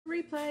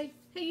replay.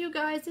 Hey you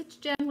guys, it's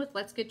Jen with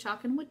Let's Get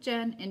Chalkin' with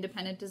Jen,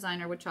 independent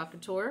designer with Chalk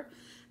Couture.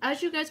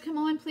 As you guys come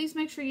on, please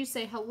make sure you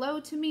say hello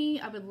to me.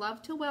 I would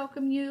love to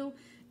welcome you.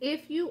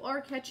 If you are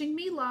catching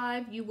me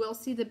live, you will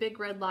see the big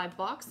red live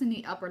box in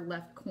the upper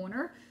left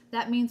corner.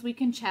 That means we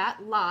can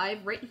chat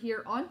live right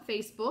here on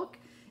Facebook.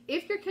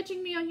 If you're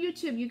catching me on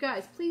YouTube, you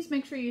guys, please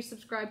make sure you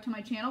subscribe to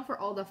my channel for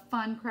all the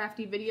fun,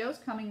 crafty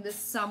videos coming this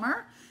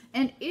summer.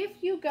 And if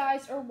you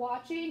guys are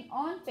watching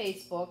on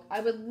Facebook,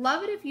 I would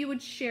love it if you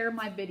would share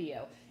my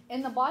video.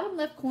 In the bottom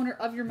left corner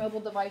of your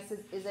mobile devices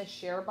is a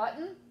share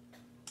button.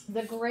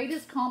 The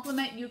greatest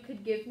compliment you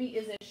could give me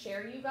is a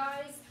share, you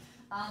guys.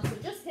 So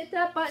just hit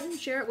that button,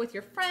 share it with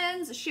your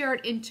friends, share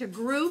it into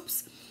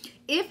groups.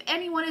 If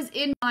anyone is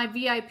in my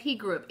VIP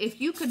group, if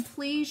you could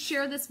please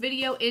share this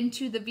video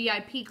into the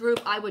VIP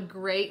group, I would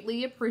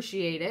greatly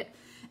appreciate it.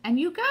 And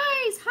you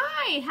guys,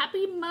 hi,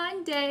 happy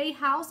Monday.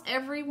 How's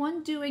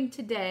everyone doing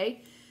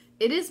today?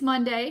 It is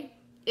Monday.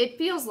 It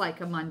feels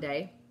like a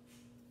Monday.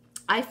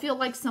 I feel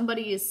like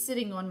somebody is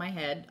sitting on my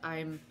head.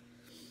 I'm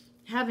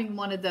having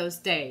one of those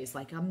days.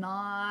 Like I'm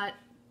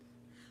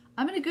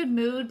in a good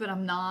mood, but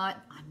I'm not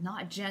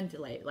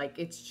gentle. Like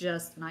it's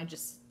just, and I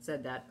just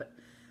said that, but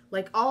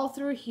like all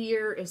through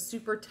here is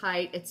super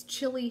tight. It's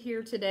chilly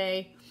here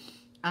today.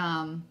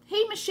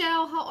 Hey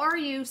Michelle, how are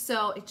you?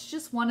 So it's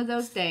just one of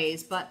those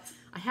days, but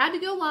I had to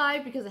go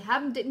live because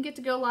I didn't get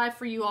to go live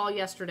for you all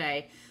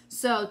yesterday.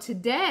 So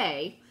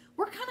today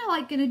we're kind of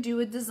like going to do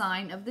a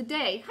design of the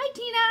day. Hi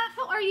Tina,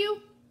 how are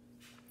you?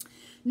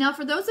 Now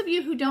for those of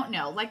you who don't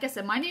know, like I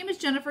said, my name is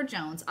Jennifer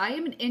Jones. I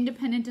am an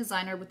independent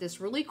designer with this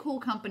really cool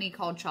company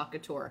called Chalk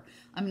Couture.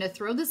 I'm going to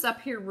throw this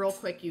up here real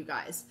quick, you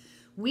guys.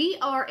 We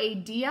are a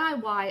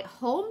DIY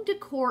home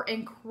decor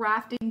and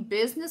crafting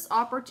business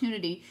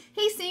opportunity.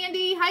 Hey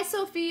Sandy, hi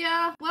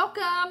Sophia,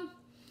 welcome.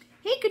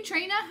 Hey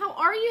Katrina, how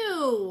are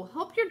you?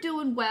 Hope you're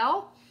doing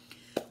well.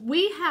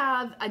 We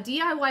have a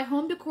DIY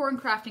home decor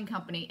and crafting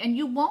company, and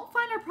you won't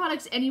find our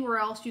products anywhere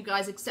else, you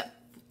guys, except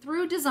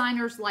through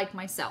designers like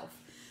myself.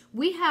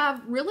 We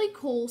have really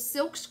cool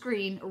silk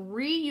screen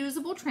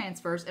reusable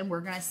transfers, and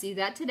we're going to see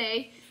that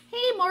today.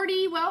 Hey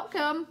Marty,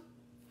 welcome.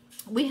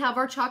 We have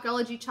our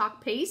Chalkology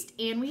chalk paste,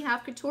 and we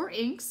have Couture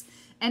inks,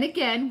 and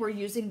again, we're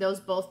using those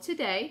both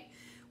today.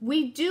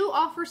 We do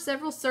offer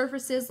several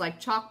surfaces like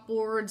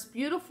chalkboards,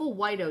 beautiful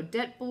white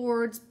odette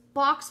boards,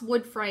 box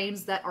wood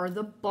frames that are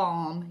the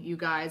bomb, you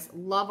guys.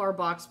 Love our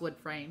box wood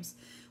frames.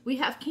 We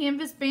have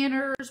canvas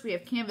banners, we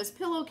have canvas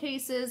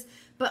pillowcases,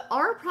 but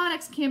our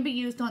products can be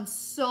used on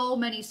so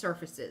many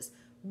surfaces.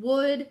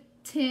 Wood,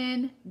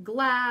 tin,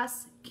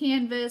 glass,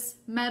 canvas,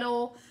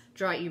 metal,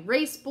 dry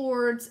erase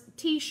boards,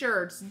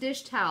 t-shirts,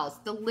 dish towels.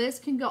 The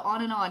list can go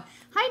on and on.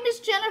 Hi,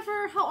 Miss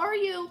Jennifer, how are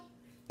you?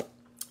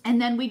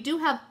 And then we do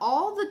have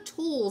all the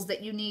tools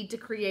that you need to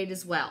create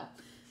as well.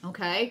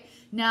 Okay,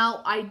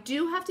 now I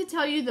do have to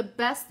tell you the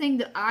best thing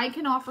that I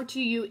can offer to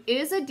you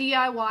is a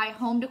DIY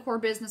home decor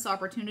business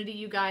opportunity,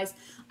 you guys.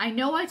 I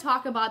know I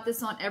talk about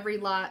this on every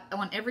live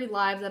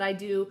that I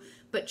do,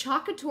 but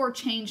Chalk Couture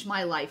changed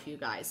my life, you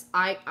guys.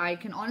 I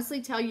can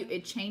honestly tell you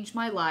it changed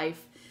my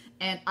life,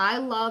 and I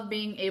love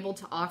being able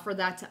to offer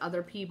that to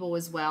other people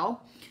as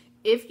well.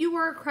 If you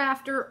are a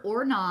crafter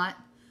or not,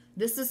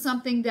 this is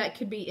something that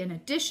could be in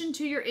addition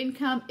to your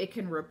income. It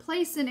can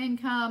replace an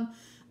income.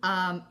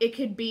 It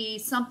could be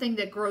something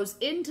that grows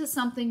into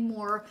something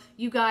more.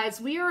 You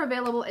guys, we are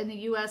available in the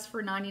US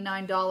for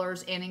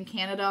 $99 and in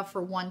Canada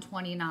for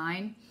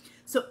 $129.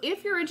 So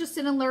if you're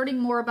interested in learning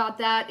more about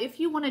that, if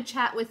you want to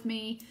chat with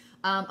me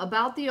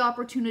about the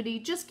opportunity,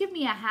 just give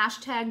me a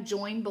hashtag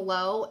join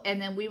below,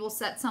 and then we will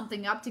set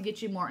something up to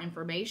get you more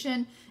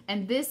information.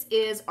 And this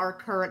is our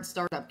current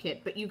startup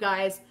kit. But you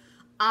guys,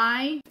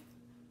 I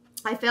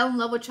fell in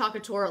love with Chalk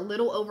Couture a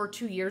little over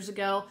 2 years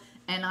ago,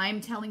 and I'm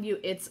telling you,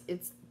 it's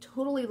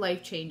totally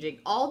life-changing.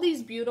 All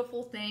these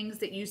beautiful things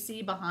that you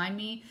see behind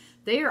me,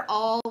 they are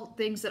all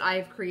things that I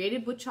have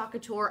created with Chalk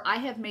Couture. I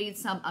have made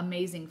some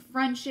amazing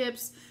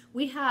friendships.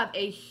 We have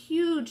a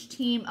huge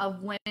team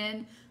of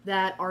women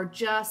that are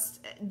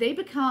just, they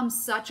become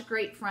such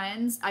great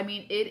friends. I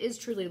mean, it is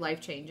truly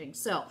life-changing.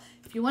 So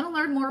if you want to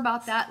learn more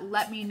about that,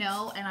 let me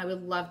know, and I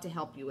would love to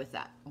help you with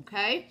that,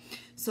 okay?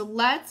 So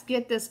let's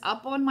get this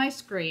up on my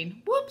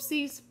screen.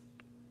 Whoopsies.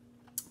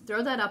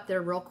 Throw that up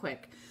there real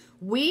quick.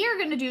 We are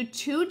going to do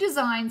 2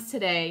 designs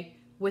today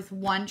with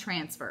 1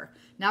 transfer.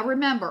 Now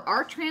remember,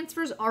 our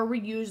transfers are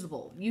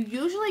reusable. You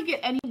usually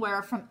get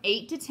anywhere from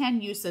 8 to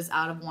 10 uses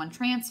out of 1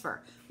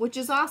 transfer, which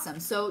is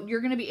awesome. So you're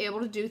going to be able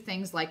to do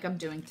things like I'm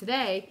doing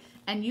today,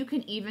 and you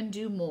can even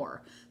do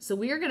more. So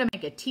we are going to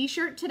make a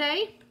t-shirt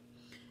today,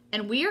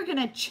 and we are going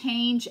to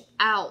change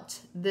out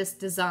this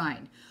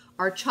design.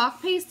 Our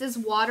chalk paste is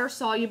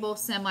water-soluble,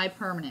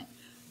 semi-permanent.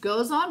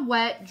 Goes on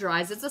wet,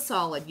 dries as a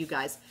solid, you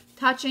guys.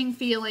 Touching,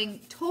 feeling,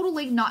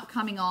 totally not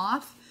coming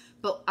off,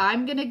 but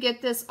I'm going to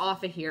get this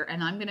off of here,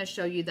 and I'm going to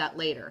show you that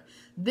later.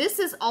 This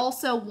is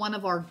also one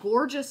of our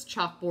gorgeous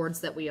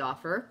chalkboards that we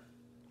offer.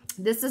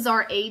 This is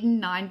our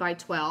Aiden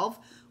 9x12.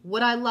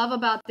 What I love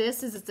about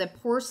this is it's a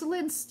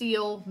porcelain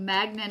steel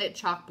magnetic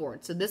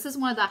chalkboard. So this is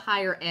one of the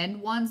higher end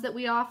ones that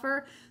we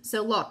offer.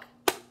 So look,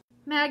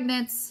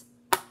 magnets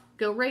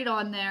go right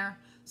on there.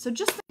 So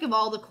just think of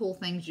all the cool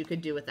things you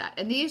could do with that.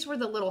 And these were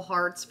the little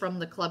hearts from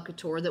the Chalk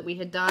Couture that we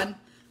had done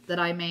that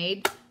I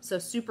made. So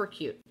super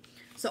cute.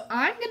 So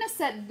I'm going to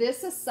set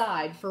this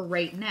aside for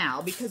right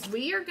now because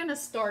we are going to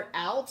start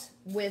out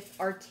with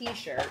our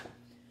t-shirt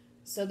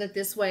so that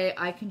this way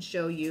I can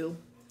show you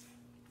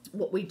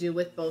what we do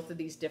with both of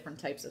these different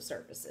types of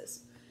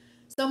surfaces.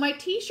 So my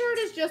t-shirt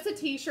is just a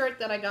t-shirt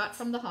that I got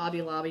from the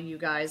Hobby Lobby, you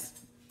guys.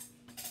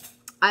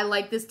 I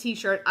like this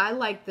t-shirt. I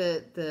like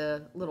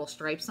the little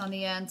stripes on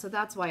the end, so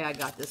that's why I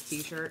got this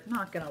t-shirt,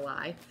 not gonna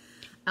lie.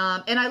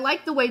 And I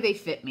like the way they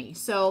fit me.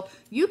 So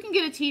you can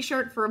get a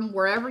t-shirt from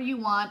wherever you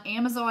want.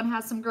 Amazon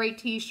has some great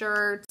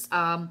t-shirts.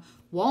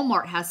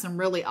 Walmart has some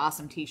really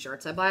awesome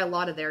t-shirts. I buy a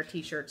lot of their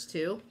t-shirts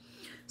too.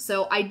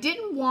 So I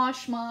didn't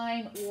wash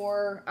mine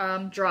or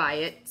dry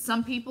it.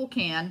 Some people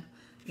can.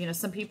 You know,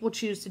 some people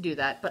choose to do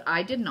that, but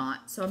I did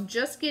not. So I'm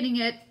just getting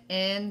it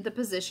in the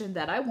position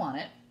that I want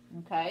it,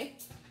 okay?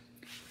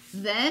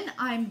 Then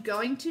I'm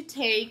going to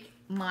take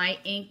my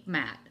ink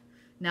mat.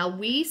 Now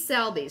we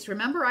sell these.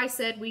 Remember I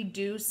said we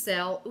do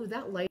sell, ooh,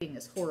 that lighting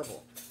is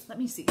horrible. Let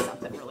me see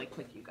something really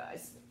quick, you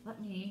guys. Let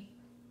me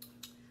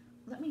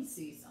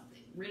see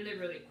something really,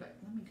 really quick.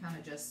 Let me kind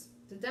of just,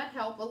 did that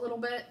help a little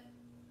bit?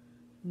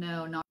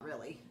 No, not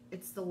really.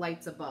 It's the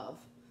lights above.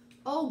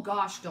 Oh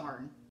gosh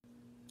darn.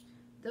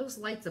 Those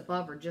lights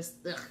above are just,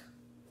 ugh.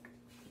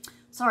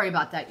 Sorry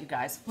about that, you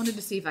guys. Wanted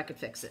to see if I could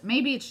fix it.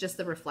 Maybe it's just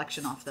the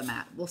reflection off the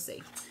mat. We'll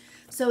see.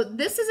 So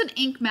this is an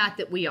ink mat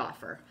that we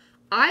offer.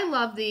 I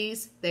love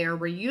these. They are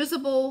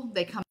reusable.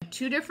 They come in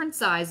 2 different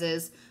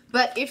sizes.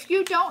 But if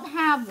you don't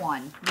have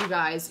one, you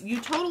guys, you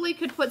totally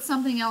could put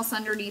something else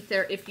underneath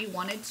there if you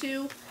wanted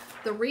to.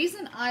 The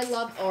reason I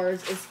love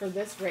ours is for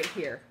this right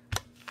here.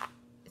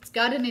 It's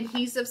got an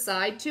adhesive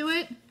side to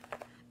it,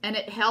 and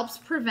it helps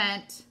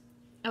prevent,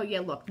 oh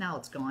yeah, look, now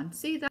it's gone.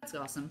 See, that's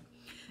awesome.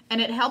 And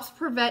it helps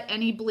prevent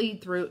any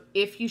bleed through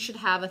if you should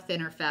have a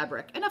thinner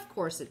fabric. And of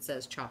course it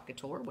says Chalk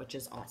Couture, which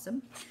is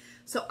awesome.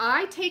 So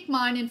I take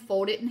mine and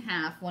fold it in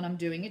half when I'm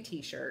doing a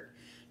t-shirt.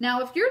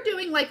 Now, if you're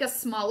doing like a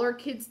smaller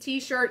kid's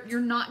t-shirt,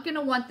 you're not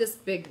gonna want this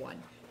big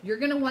one. You're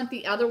gonna want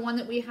the other one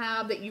that we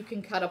have that you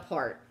can cut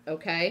apart,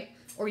 okay?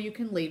 Or you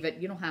can leave it,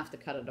 you don't have to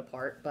cut it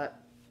apart,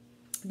 but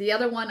the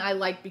other one I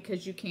like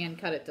because you can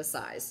cut it to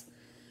size.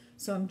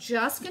 So I'm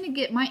just gonna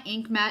get my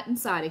ink mat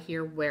inside of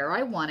here where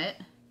I want it.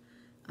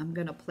 I'm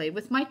going to play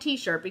with my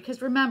t-shirt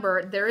because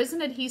remember, there is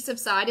an adhesive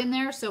side in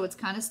there, so it's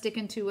kind of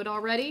sticking to it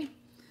already.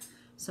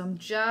 So I'm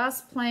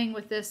just playing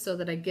with this so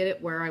that I get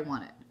it where I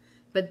want it.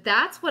 But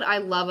that's what I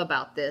love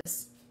about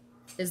this,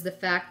 is the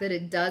fact that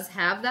it does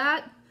have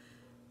that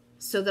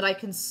so that I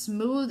can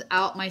smooth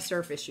out my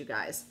surface, you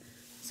guys.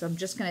 So I'm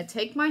just going to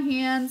take my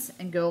hands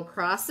and go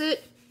across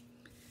it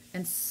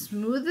and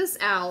smooth this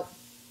out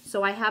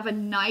so I have a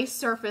nice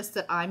surface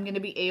that I'm going to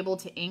be able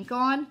to ink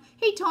on.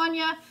 Hey,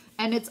 Tanya.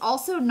 And it's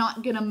also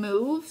not going to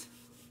move,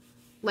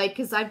 like,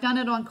 because I've done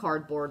it on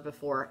cardboard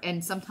before,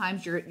 and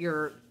sometimes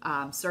your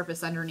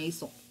surface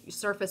underneath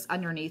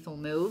will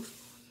move.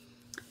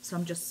 So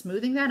I'm just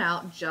smoothing that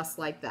out just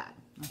like that,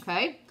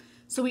 okay?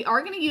 So we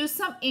are going to use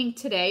some ink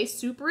today.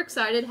 Super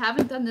excited.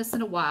 Haven't done this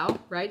in a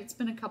while, right? It's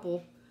been a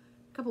couple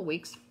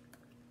weeks.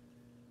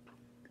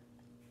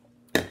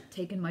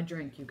 Taking my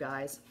drink, you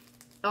guys.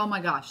 Oh my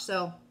gosh.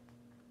 So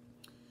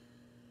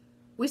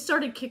we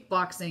started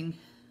kickboxing.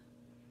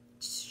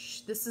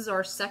 This is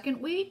our 2nd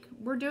week.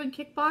 We're doing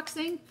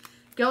kickboxing.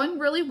 Going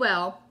really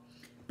well.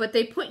 But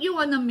they put you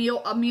on a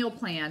meal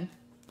plan.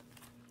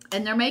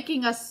 And they're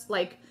making us,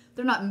 like,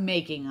 they're not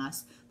making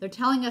us. They're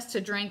telling us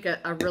to drink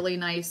a really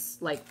nice,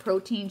 like,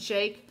 protein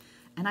shake.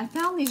 And I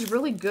found these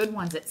really good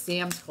ones at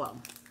Sam's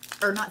Club.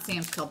 Or not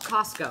Sam's Club,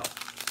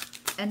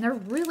 Costco. And they're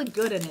really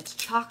good, and it's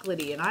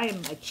chocolatey. And I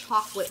am a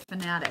chocolate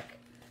fanatic.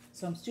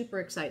 So I'm super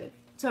excited.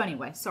 So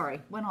anyway,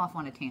 sorry. Went off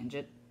on a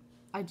tangent.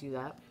 I do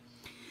that.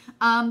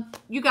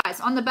 You guys,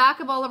 on the back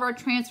of all of our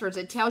transfers,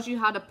 it tells you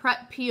how to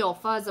prep, peel,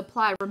 fuzz,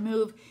 apply,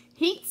 remove,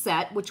 heat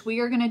set, which we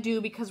are going to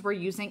do because we're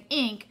using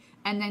ink,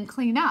 and then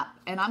clean up.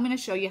 And I'm going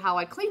to show you how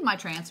I clean my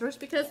transfers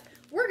because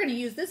we're going to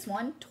use this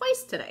one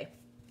twice today.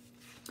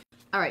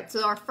 All right,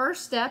 so our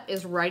first step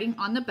is writing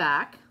on the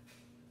back.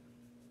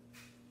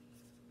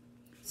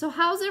 So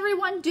how's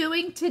everyone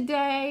doing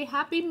today?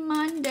 Happy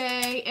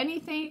Monday.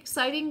 Anything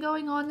exciting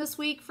going on this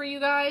week for you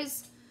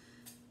guys?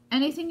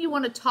 Anything you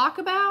want to talk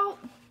about?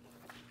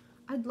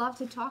 I'd love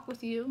to talk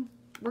with you.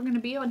 We're going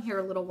to be on here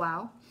a little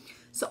while.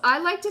 So I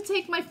like to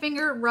take my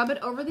finger, rub it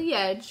over the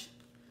edge.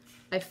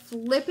 I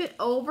flip it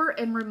over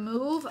and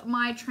remove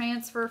my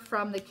transfer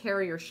from the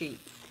carrier sheet.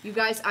 You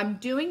guys, I'm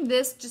doing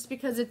this just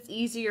because it's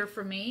easier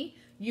for me.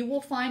 You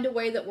will find a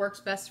way that works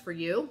best for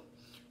you.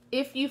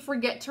 If you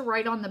forget to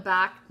write on the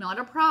back, not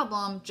a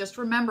problem. Just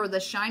remember the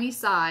shiny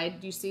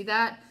side. Do you see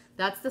that?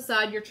 That's the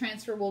side your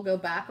transfer will go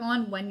back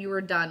on when you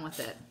are done with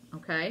it,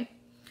 okay?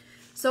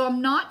 So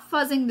I'm not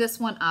fuzzing this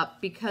one up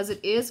because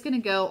it is going to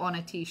go on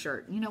a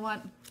t-shirt. You know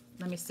what?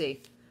 Let me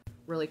see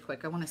really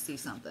quick. I want to see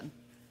something.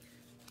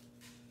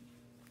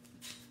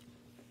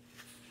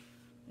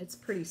 It's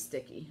pretty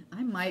sticky.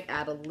 I might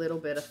add a little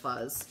bit of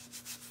fuzz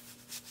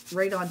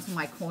right onto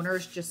my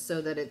corners just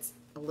so that it's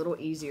a little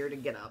easier to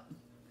get up.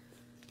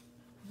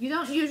 You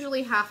don't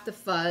usually have to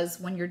fuzz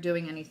when you're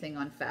doing anything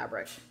on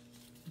fabric,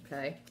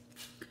 okay?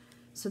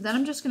 So then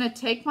I'm just going to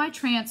take my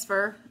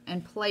transfer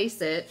and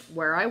place it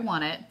where I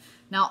want it.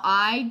 Now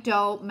I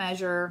don't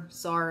measure,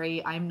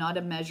 sorry, I'm not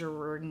a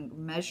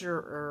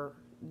measurer,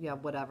 yeah,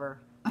 whatever.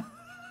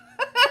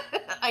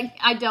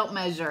 I don't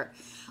measure.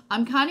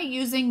 I'm kind of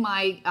using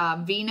my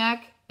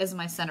V-neck as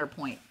my center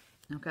point,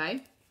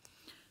 okay?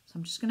 So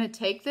I'm just going to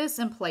take this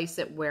and place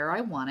it where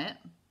I want it.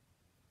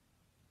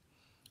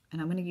 And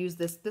I'm going to use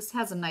this. This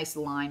has a nice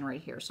line right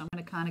here. So I'm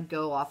going to kind of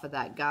go off of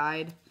that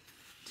guide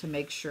to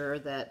make sure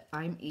that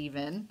I'm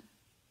even.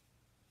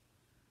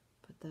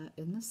 Put that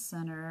in the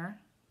center.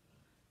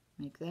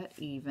 Make that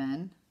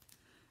even.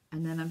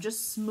 And then I'm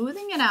just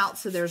smoothing it out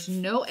so there's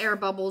no air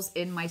bubbles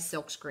in my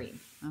silk screen,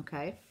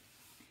 okay?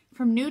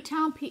 From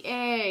Newtown,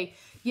 PA.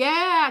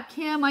 Yeah,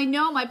 Kim, I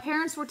know. My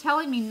parents were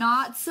telling me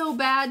not so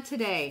bad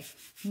today.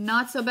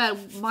 Not so bad.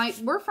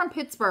 We're from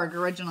Pittsburgh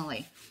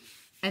originally.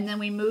 And then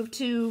we moved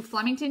to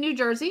Flemington, New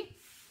Jersey.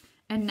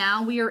 And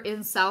now we are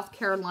in South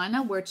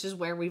Carolina, which is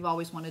where we've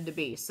always wanted to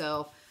be.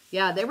 So,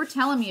 yeah, they were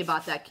telling me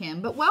about that,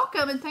 Kim. But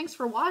welcome and thanks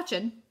for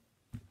watching.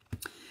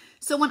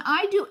 So when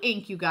I do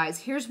ink, you guys,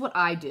 here's what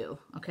I do.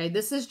 Okay,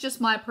 this is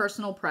just my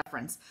personal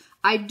preference.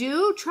 I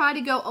do try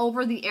to go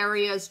over the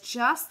areas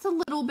just a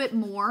little bit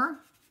more,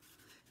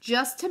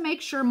 just to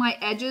make sure my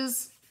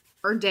edges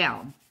are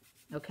down.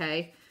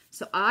 Okay,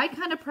 so I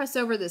kind of press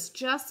over this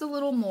just a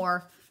little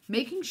more,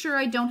 making sure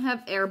I don't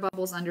have air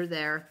bubbles under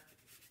there.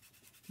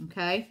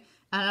 Okay,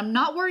 and I'm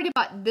not worried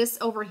about this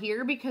over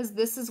here because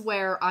this is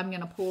where I'm going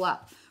to pull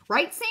up.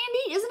 Right,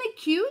 Sandy? Isn't it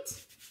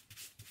cute?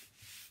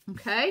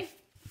 Okay.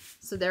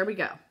 So there we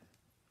go.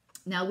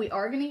 Now we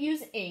are going to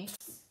use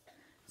inks.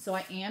 So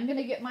I am going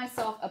to get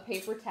myself a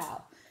paper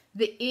towel.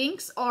 The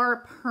inks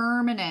are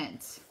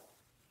permanent.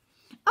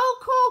 Oh,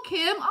 cool,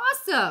 Kim.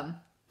 Awesome.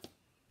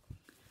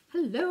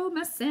 Hello,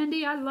 Miss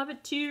Sandy. I love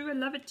it too. I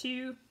love it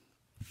too.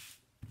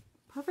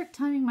 Perfect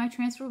timing. My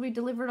transfer will be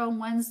delivered on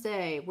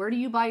Wednesday. Where do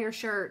you buy your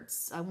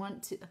shirts? I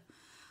want to...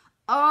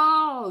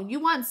 Oh, you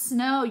want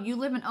snow. You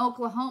live in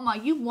Oklahoma.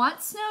 You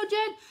want snow,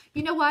 Jen?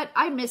 You know what?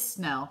 I miss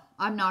snow.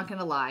 I'm not going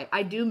to lie.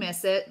 I do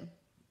miss it.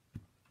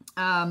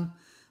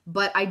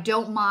 But I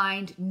don't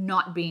mind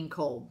not being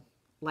cold.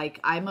 Like,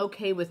 I'm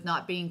okay with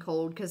not being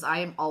cold because I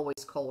am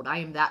always cold. I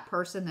am that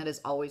person that is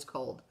always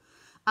cold.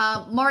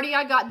 Marty,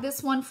 I got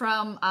this one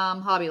from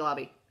Hobby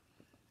Lobby.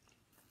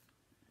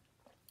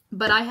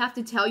 But I have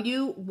to tell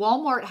you,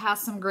 Walmart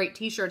has some great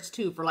t-shirts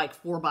too for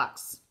like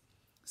 $4.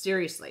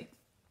 Seriously.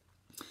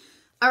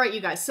 All right,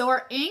 you guys, so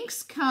our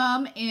inks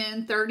come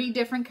in 30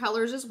 different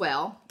colors as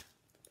well.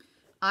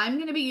 I'm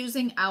going to be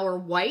using our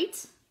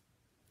white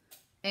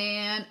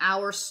and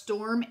our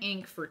storm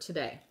ink for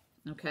today,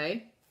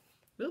 okay?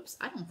 Oops,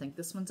 I don't think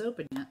this one's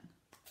open yet.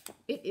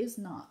 It is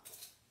not.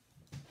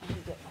 Let me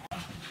get my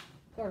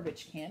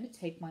garbage can to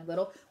take my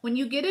little... When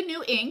you get a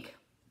new ink,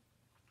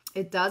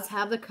 it does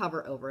have the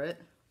cover over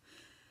it.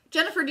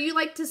 Jennifer, do you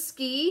like to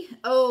ski?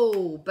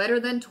 Oh, better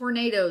than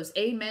tornadoes.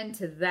 Amen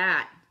to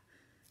that.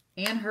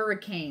 And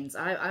hurricanes.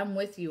 I'm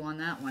with you on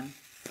that one.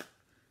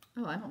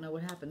 Oh, I don't know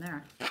what happened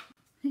there.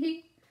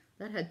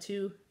 That had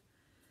two.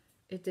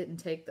 It didn't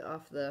take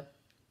off the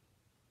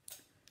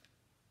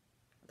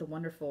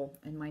wonderful,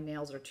 and my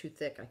nails are too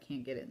thick. I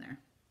can't get in there.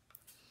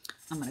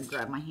 I'm going to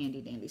grab my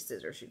handy dandy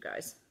scissors, you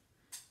guys.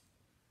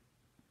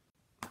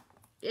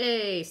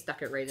 Yay,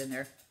 stuck it right in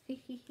there.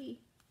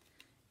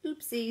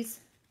 Oopsies.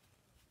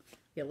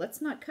 Yeah,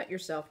 let's not cut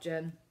yourself,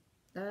 Jen.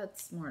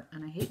 That's smart.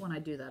 And I hate when I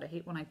do that. I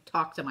hate when I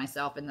talk to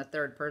myself in the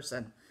third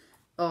person.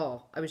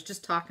 Oh, I was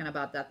just talking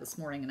about that this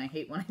morning, and I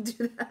hate when I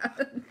do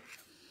that.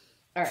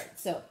 All right,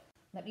 so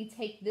let me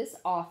take this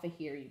off of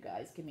here, you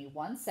guys. Give me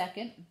 1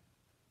 second.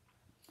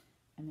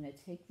 I'm going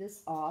to take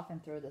this off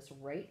and throw this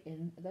right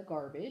in the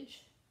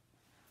garbage.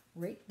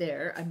 Right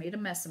there. I made a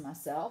mess of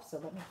myself, so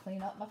let me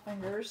clean up my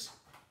fingers.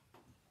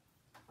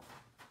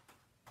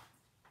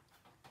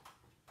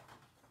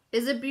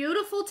 Is it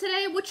beautiful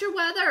today? What's your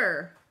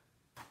weather?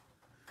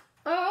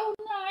 Oh,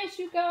 nice,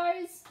 you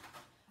guys.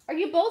 Are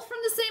you both from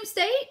the same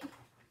state?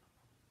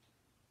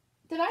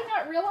 Did I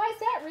not realize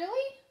that,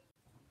 really?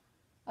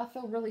 I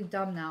feel really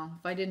dumb now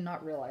if I did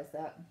not realize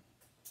that.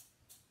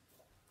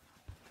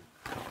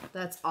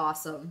 That's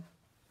awesome.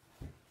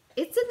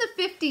 It's in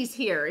the 50s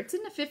here. It's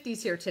in the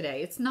 50s here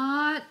today. It's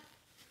not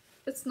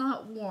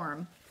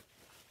warm.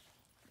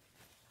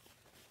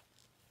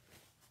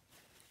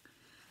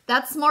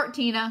 That's smart,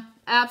 Tina.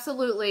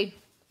 Absolutely.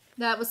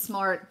 That was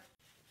smart.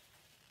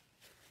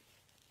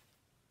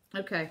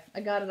 Okay,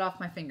 I got it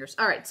off my fingers.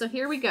 All right, so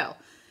here we go.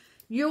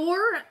 Your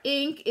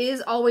ink is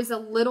always a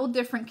little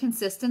different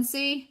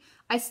consistency.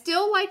 I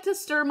still like to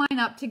stir mine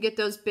up to get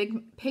those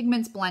big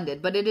pigments blended,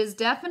 but it is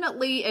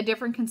definitely a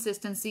different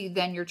consistency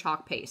than your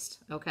chalk paste,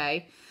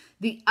 okay?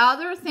 The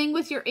other thing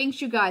with your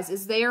inks, you guys,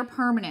 is they are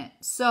permanent.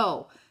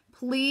 So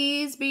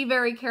please be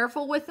very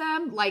careful with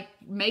them. Like,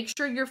 make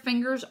sure your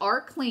fingers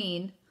are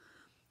clean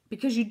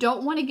because you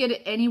don't want to get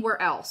it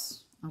anywhere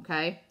else,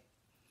 okay?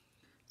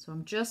 So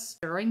I'm just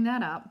stirring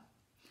that up.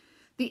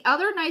 The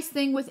other nice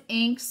thing with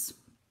inks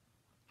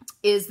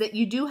is that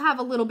you do have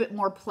a little bit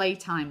more play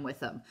time with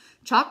them.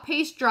 Chalk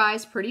paste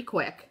dries pretty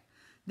quick.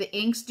 The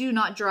inks do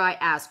not dry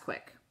as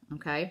quick,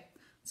 okay?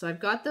 So I've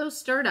got those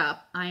stirred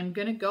up. I'm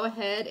gonna go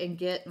ahead and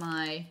get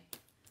my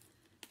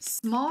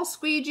small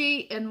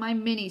squeegee and my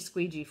mini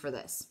squeegee for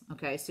this,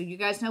 okay? So you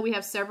guys know we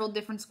have several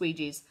different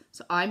squeegees,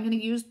 so I'm gonna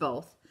use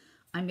both.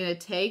 I'm gonna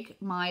take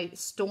my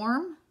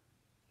Storm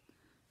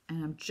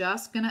and I'm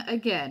just gonna,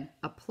 again,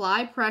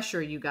 apply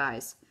pressure, you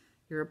guys.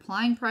 You're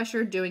applying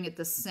pressure, doing it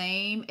the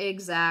same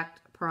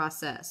exact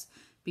process.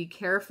 Be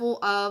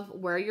careful of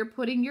where you're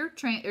putting your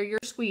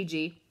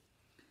squeegee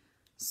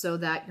so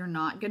that you're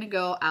not going to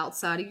go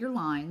outside of your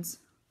lines.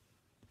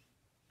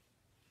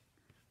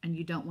 And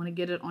you don't want to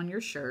get it on your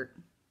shirt.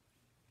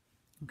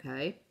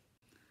 Okay?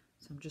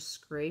 So I'm just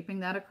scraping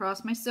that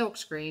across my silk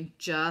screen.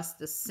 Just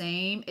the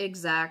same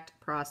exact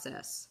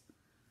process.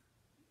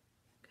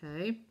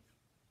 Okay?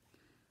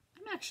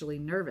 I'm actually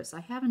nervous.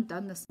 I haven't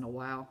done this in a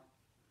while.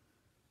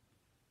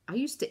 I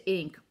used to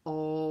ink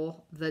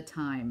all the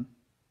time.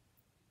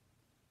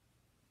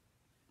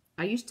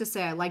 I used to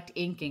say I liked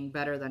inking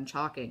better than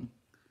chalking.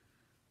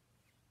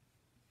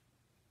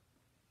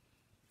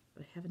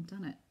 But I haven't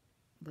done it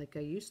like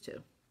I used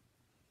to.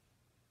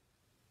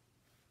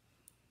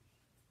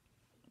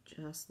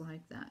 Just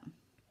like that.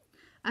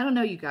 I don't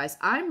know, you guys.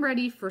 I'm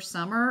ready for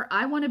summer.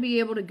 I want to be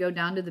able to go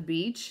down to the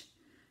beach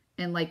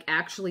and like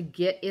actually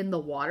get in the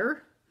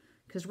water.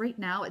 Because right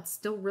now it's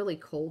still really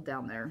cold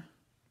down there.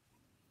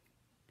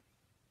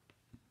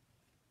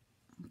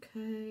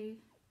 Okay,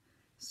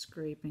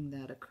 scraping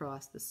that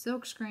across the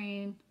silk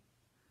screen,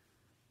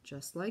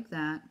 just like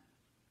that.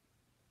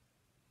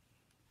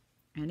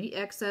 Any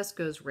excess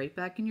goes right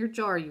back in your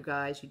jar, you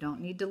guys. You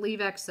don't need to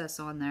leave excess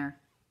on there,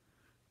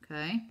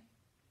 okay?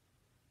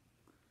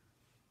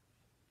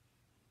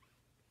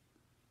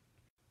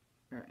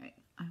 All right,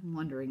 I'm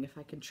wondering if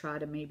I can try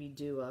to maybe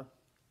do a...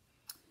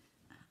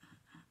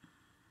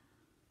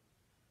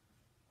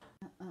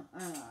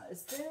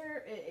 is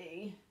there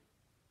a...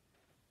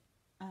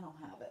 I don't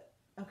have it.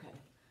 Okay.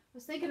 I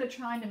was thinking of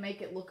trying to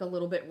make it look a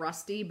little bit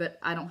rusty, but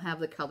I don't have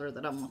the color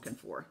that I'm looking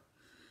for.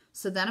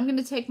 So then I'm going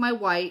to take my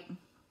white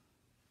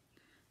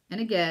and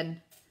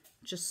again,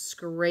 just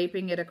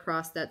scraping it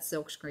across that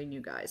silk screen, you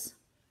guys.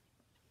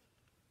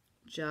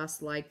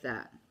 Just like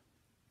that.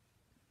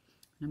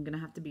 And I'm going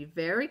to have to be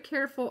very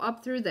careful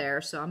up through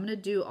there. So I'm going to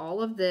do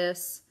all of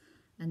this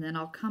and then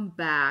I'll come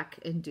back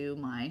and do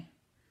my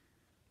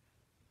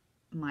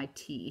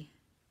T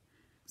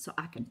so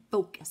I can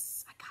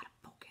focus. I gotta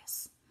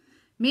focus.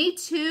 Me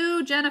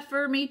too,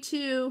 Jennifer, me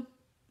too.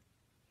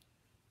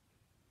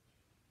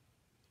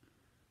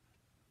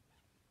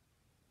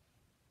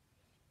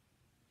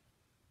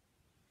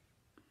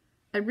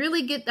 I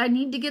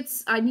need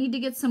to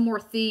get some more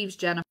thieves,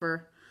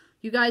 Jennifer.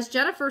 You guys,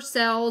 Jennifer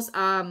sells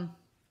Young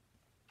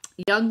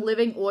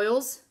Living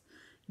oils.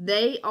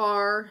 They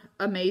are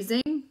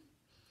amazing.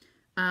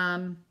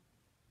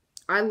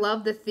 I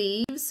love the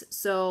thieves,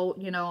 so,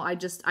 you know,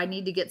 I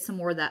need to get some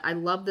more of that. I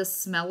love the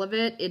smell of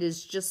it. It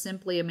is just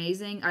simply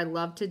amazing. I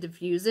love to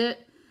diffuse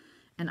it,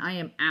 and I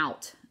am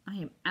out. I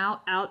am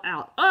out.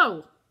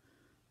 Oh!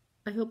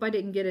 I hope I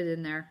didn't get it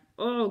in there.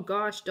 Oh,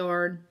 gosh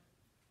darn.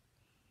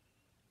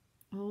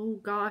 Oh,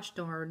 gosh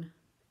darn.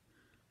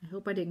 I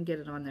hope I didn't get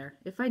it on there.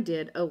 If I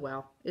did, oh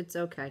well. It's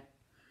okay.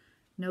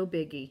 No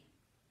biggie.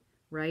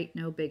 Right?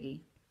 No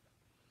biggie.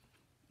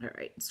 All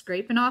right,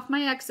 scraping off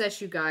my excess,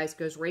 you guys,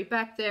 goes right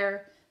back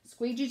there.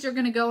 Squeegees are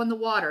going to go in the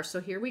water,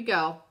 so here we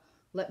go.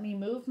 Let me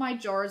move my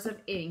jars of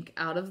ink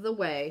out of the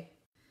way.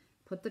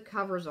 Put the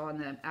covers on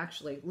them.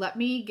 Actually, let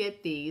me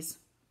get these.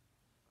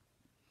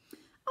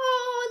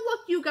 Oh,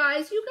 look, you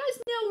guys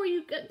know where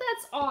you get.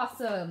 That's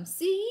awesome.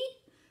 See?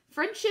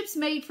 Friendships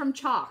made from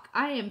chalk.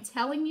 I am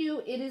telling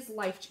you, it is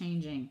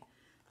life-changing.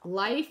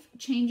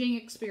 Life-changing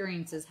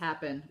experiences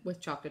happen with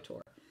Chalk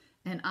Couture.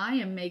 And I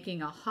am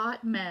making a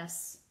hot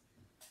mess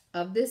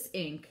of this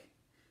ink.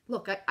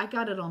 Look, I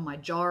got it on my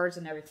jars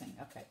and everything.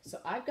 Okay, so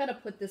I've got to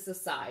put this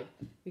aside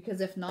because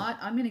if not,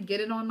 I'm going to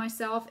get it on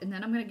myself and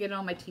then I'm going to get it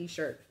on my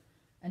t-shirt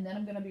and then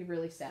I'm going to be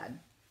really sad.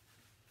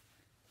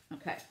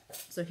 Okay,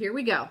 so here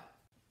we go.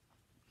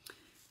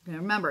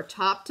 Remember,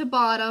 top to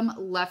bottom,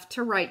 left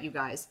to right, you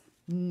guys.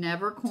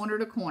 Never corner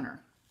to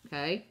corner,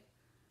 okay?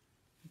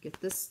 Get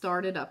this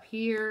started up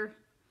here.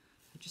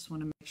 I just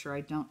want to make sure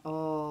I don't...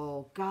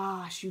 Oh,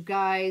 gosh, you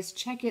guys,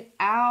 check it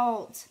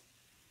out.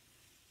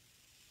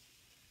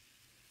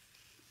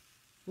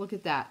 Look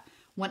at that.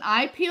 When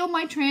I peel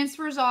my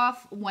transfers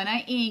off, when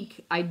I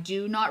ink, I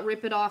do not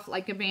rip it off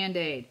like a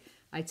Band-Aid.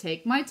 I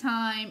take my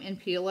time and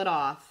peel it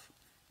off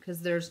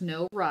because there's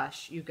no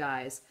rush, you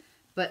guys.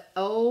 But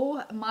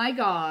oh my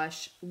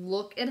gosh,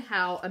 look at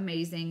how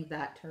amazing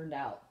that turned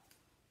out.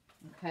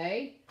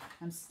 Okay,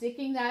 I'm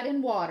sticking that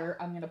in water.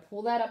 I'm going to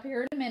pull that up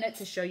here in a minute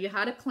to show you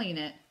how to clean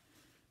it.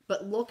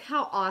 But look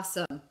how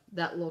awesome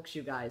that looks,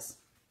 you guys.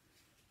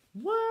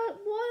 What?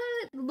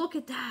 Look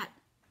at that.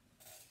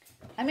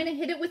 I'm going to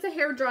hit it with a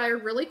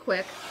hairdryer really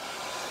quick.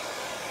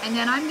 And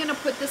then I'm going to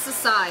put this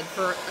aside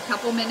for a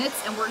couple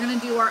minutes and we're going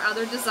to do our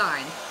other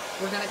design.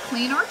 We're going to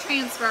clean our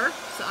transfer.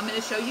 So I'm going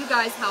to show you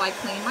guys how I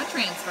clean my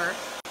transfer.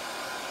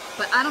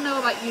 But I don't know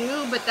about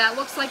you, but that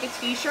looks like a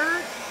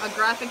t-shirt, a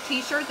graphic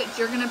t-shirt that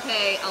you're going to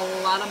pay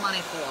a lot of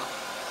money for.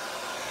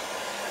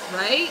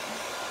 Right?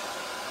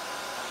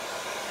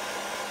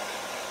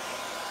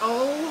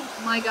 Oh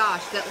my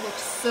gosh, that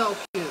looks so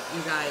cute,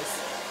 you guys.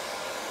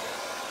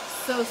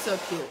 So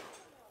cute.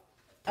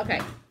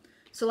 Okay,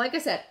 so like I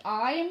said,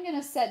 I am going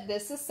to set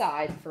this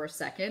aside for a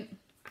second.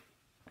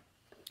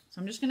 So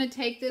I'm just going to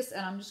take this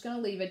and I'm just going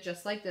to leave it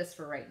just like this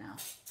for right now.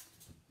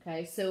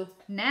 Okay, so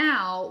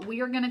now we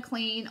are going to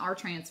clean our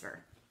transfer.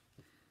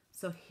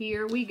 So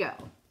here we go.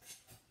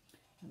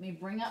 Let me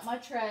bring up my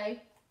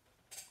tray.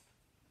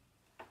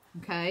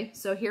 Okay,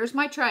 so here's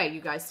my tray.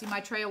 You guys see my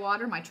tray of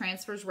water? My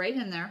transfer's right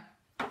in there.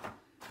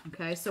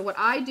 Okay, so what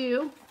I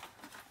do,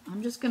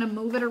 I'm just going to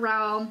move it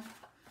around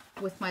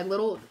with my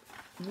little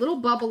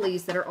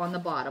bubblies that are on the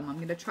bottom. I'm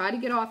going to try to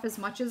get off as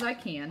much as I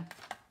can.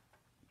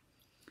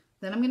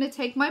 Then I'm going to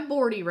take my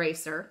board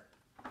eraser.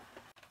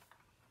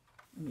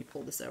 Let me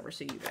pull this over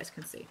so you guys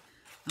can see.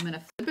 I'm going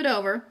to flip it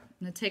over. I'm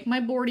going to take my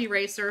board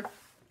eraser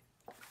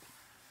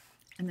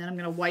and then I'm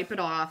going to wipe it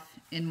off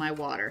in my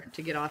water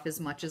to get off as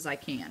much as I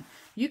can.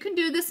 You can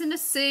do this in a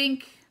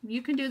sink.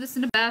 You can do this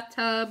in a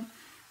bathtub.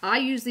 I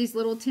use these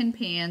little tin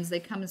pans. They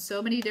come in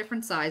so many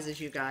different sizes,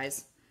 you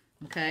guys.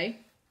 Okay?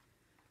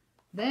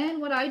 Then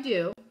what I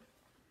do,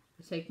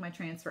 I take my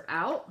transfer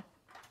out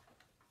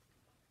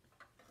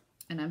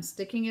and I'm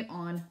sticking it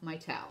on my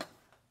towel.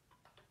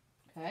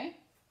 Okay?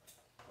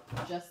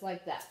 Just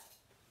like that.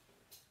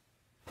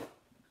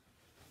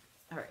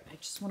 All right, I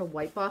just want to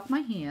wipe off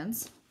my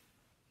hands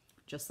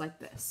just like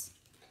this.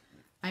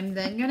 I'm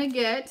then going to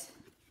get,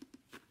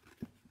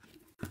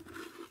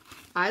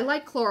 I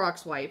like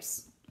Clorox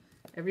wipes.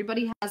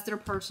 Everybody has their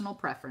personal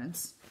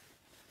preference,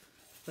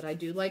 but I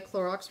do like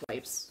Clorox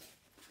wipes.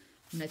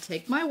 I'm going to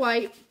take my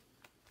wipe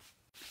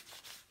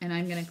and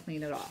I'm going to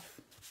clean it off.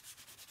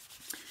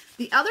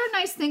 The other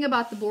nice thing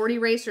about the board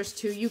erasers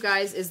too, you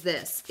guys, is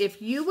this.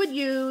 If you would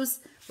use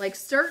like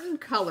certain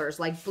colors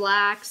like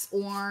blacks,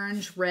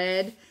 orange,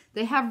 red,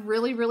 they have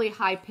really, really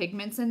high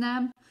pigments in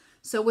them.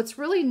 So what's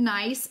really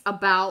nice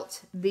about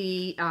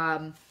the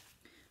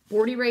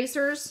board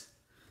erasers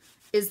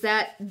is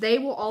that they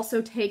will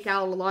also take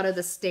out a lot of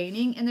the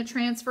staining in the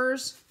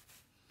transfers.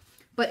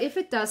 But if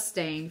it does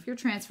stain, if your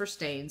transfer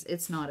stains,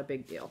 it's not a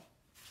big deal.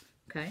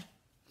 Okay.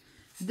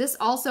 This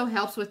also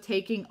helps with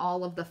taking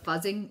all of the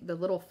fuzzing, the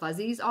little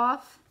fuzzies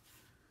off.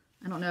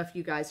 I don't know if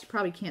you guys, you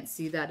probably can't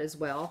see that as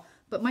well,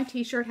 but my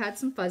t-shirt had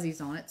some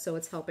fuzzies on it, so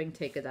it's helping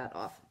take that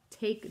off.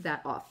 Take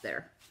that off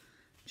there,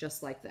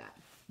 just like that.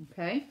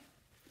 Okay.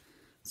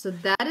 So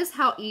that is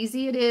how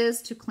easy it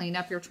is to clean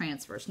up your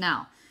transfers.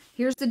 Now,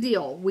 here's the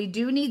deal. We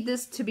do need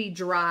this to be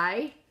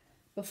dry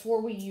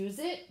before we use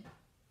it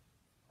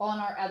on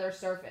our other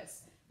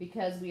surface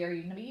because we are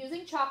going to be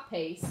using chalk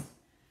paste.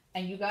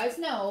 And you guys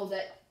know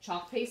that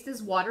chalk paste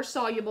is water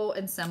soluble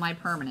and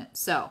semi-permanent.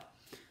 So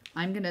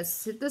I'm going to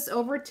sit this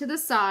over to the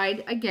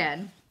side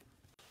again.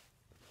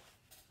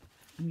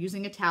 I'm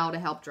using a towel to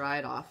help dry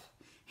it off.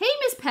 Hey,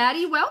 Miss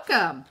Patty,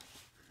 welcome.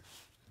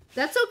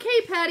 That's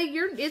okay, Patty.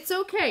 It's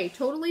okay.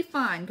 Totally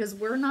fine because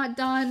we're not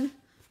done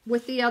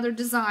with the other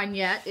design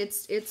yet.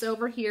 It's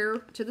over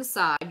here to the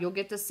side. You'll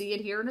get to see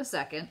it here in a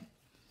second.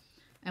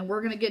 And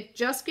we're going to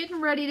just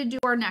getting ready to do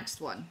our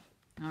next one.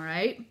 All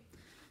right.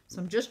 So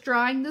I'm just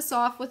drying this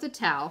off with a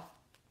towel.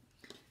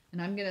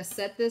 And I'm going to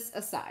set this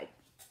aside.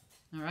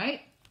 All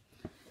right.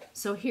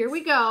 So here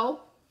we go.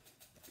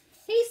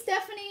 Hey,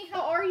 Stephanie,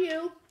 how are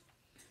you?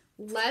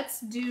 Let's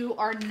do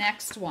our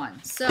next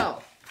one.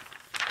 So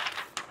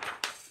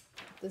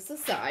this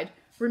aside.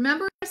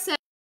 Remember I said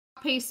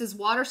chalk paste is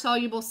water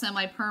soluble,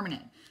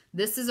 semi-permanent.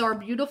 This is our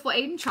beautiful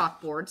Aiden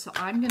chalkboard. So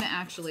I'm going to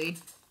actually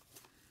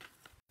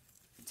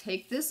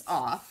take this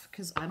off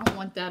because I don't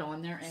want that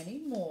on there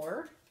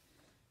anymore.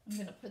 I'm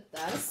going to put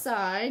that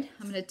aside.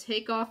 I'm going to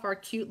take off our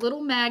cute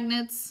little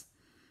magnets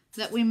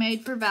that we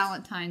made for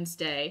Valentine's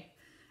Day.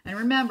 And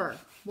remember,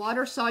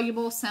 water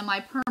soluble,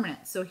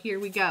 semi-permanent. So here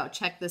we go.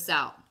 Check this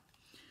out.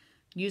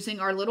 Using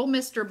our little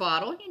mister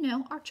bottle, you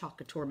know, our Chalk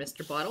Couture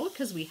mister bottle,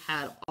 because we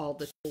had all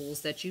the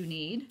tools that you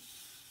need,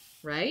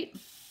 right?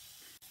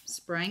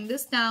 Spraying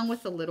this down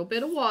with a little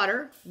bit of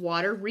water.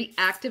 Water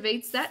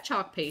reactivates that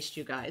chalk paste,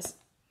 you guys.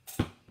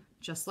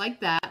 Just like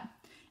that.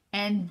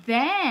 And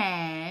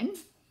then,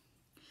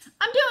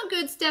 I'm doing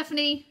good,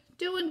 Stephanie.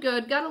 Doing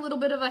good. Got a little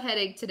bit of a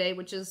headache today,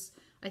 which is,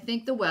 I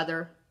think, the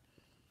weather.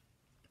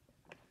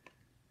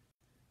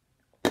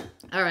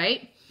 All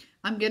right.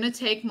 I'm going to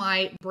take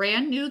my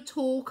brand new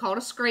tool called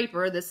a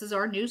scraper. This is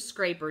our new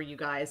scraper, you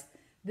guys.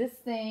 This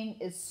thing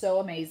is so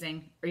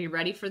amazing. Are you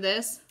ready for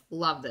this?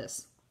 Love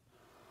this.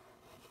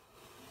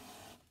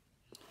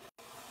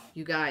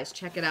 You guys,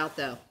 check it out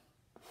though.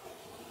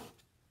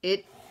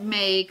 It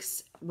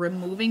makes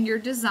removing your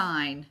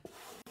design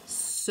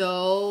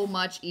so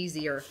much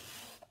easier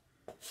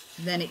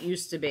than it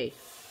used to be.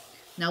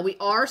 Now we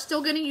are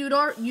still going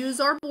to use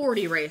our board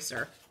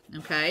eraser,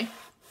 okay?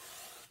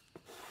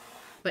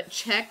 But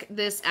check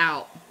this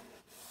out.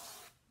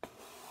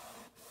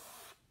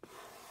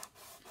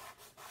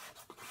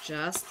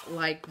 Just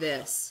like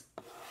this.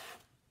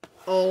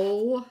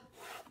 Oh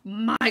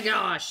my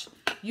gosh.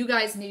 You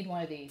guys need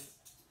one of these.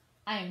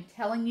 I am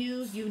telling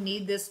you, you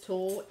need this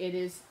tool. It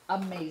is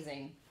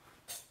amazing.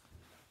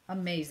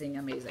 Amazing,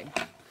 amazing.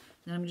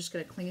 Then I'm just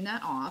going to clean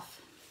that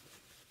off.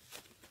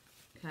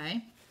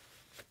 Okay.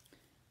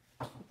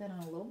 Put that on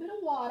a little bit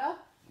of water.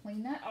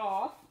 Clean that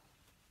off.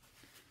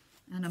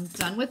 And I'm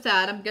done with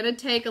that. I'm going to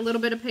take a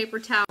little bit of paper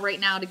towel right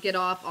now to get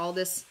off all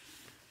this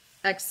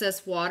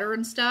excess water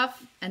and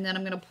stuff. And then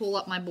I'm going to pull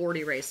up my board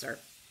eraser.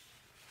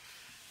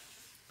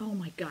 Oh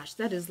my gosh,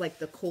 that is like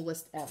the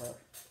coolest ever.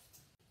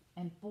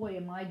 And boy,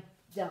 am I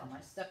dumb.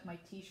 I stuck my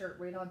t-shirt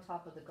right on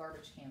top of the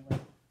garbage can lid.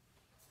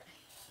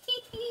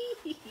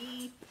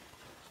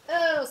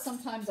 Oh,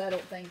 sometimes I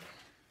don't think.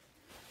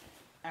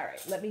 All right,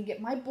 let me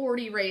get my board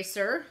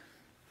eraser.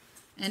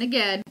 And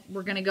again,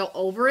 we're going to go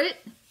over it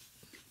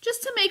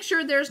just to make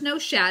sure there's no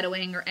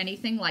shadowing or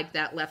anything like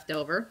that left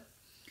over.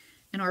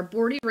 And our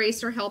board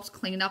eraser helps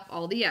clean up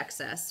all the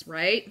excess,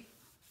 right?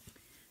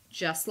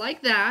 Just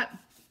like that.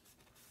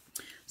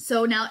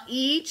 So now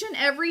each and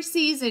every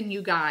season,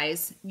 you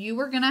guys, you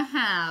are going to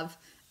have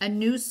a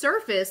new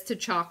surface to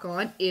chalk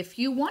on if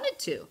you wanted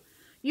to.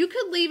 You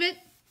could leave it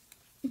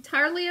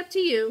entirely up to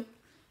you.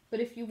 But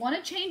if you want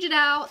to change it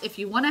out, if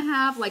you want to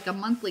have like a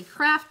monthly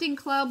crafting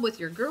club with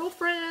your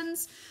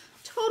girlfriends,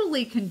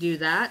 totally can do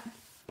that,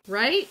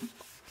 right?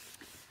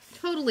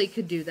 Totally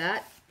could do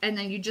that. And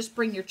then you just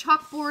bring your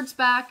chalkboards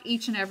back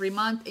each and every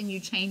month and you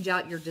change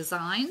out your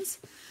designs.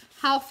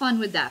 How fun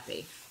would that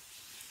be?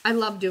 I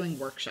love doing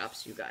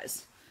workshops, you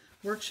guys.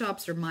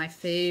 Workshops are my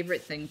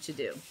favorite thing to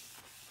do.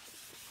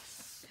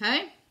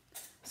 Okay,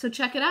 so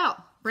check it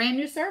out. Brand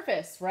new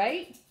surface,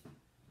 right?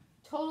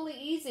 Totally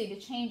easy to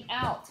change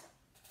out.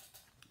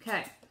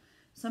 Okay,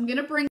 so I'm going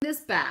to bring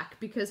this back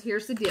because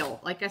here's the deal.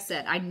 Like I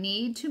said, I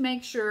need to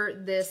make sure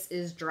this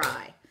is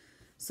dry.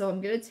 So I'm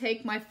going to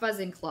take my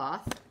fuzzing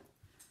cloth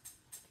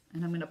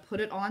and I'm going to put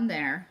it on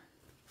there.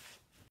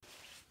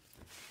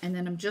 And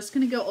then I'm just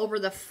going to go over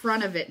the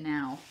front of it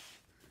now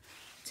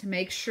to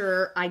make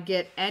sure I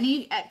get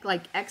any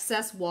like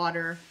excess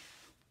water.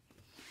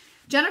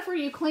 Jennifer,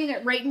 you clean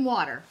it right in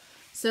water.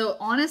 So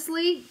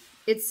honestly,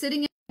 it's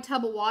sitting in a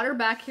tub of water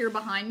back here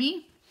behind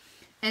me.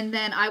 And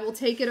then I will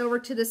take it over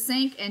to the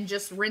sink and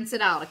just rinse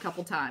it out a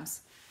couple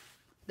times.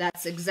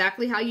 That's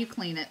exactly how you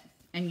clean it.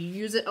 And you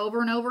use it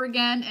over and over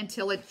again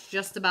until it's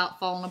just about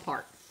falling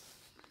apart.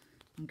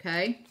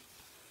 Okay?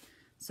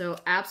 So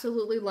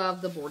absolutely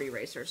love the board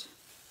erasers.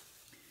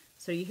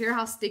 So you hear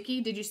how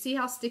sticky? Did you see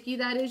how sticky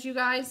that is, you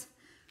guys?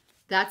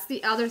 That's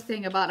the other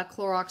thing about a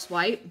Clorox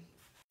wipe.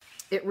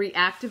 It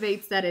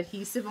reactivates that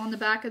adhesive on the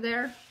back of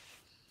there.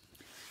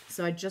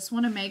 So I just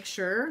want to make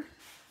sure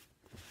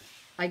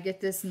I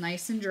get this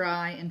nice and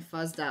dry and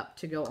fuzzed up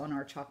to go on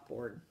our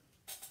chalkboard.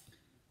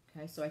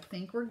 Okay, so I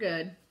think we're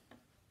good.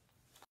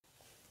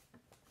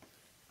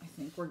 I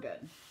think we're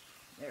good.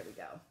 There we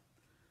go.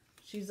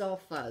 She's all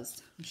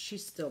fuzzed.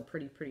 She's still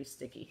pretty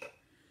sticky.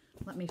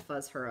 Let me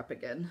fuzz her up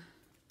again.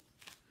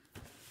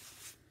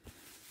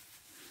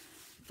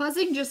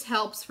 Fuzzing just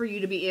helps for you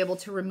to be able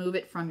to remove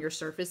it from your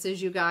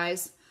surfaces, you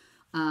guys.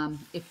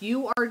 If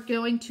you are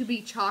going to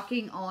be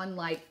chalking on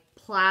like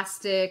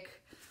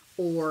plastic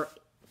or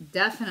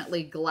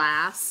definitely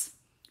glass,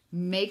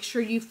 make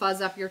sure you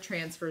fuzz up your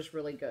transfers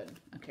really good.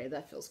 Okay,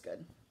 that feels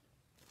good.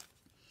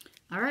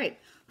 All right,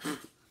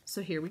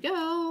 so here we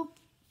go.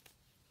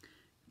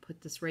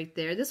 Put this right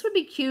there. This would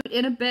be cute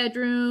in a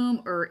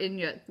bedroom or in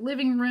your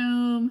living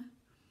room.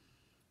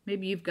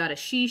 Maybe you've got a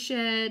she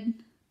shed.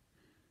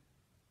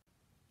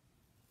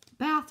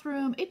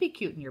 Bathroom. It'd be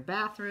cute in your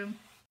bathroom.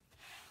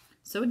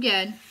 So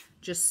again,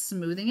 just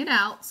smoothing it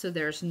out so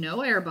there's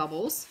no air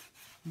bubbles.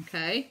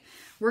 Okay.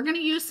 We're going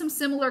to use some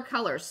similar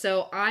colors.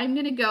 So I'm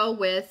going to go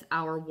with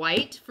our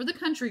white for the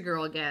country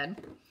girl again.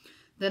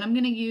 Then I'm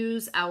going to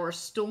use our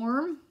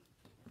storm.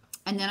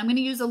 And then I'm going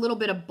to use a little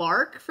bit of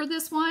bark for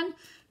this one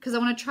because I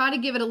want to try to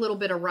give it a little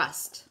bit of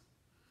rust.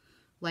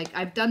 Like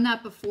I've done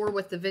that before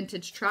with the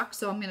vintage truck,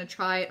 so I'm going to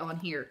try it on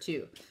here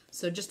too.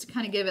 So just to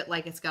kind of give it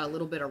like it's got a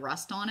little bit of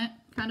rust on it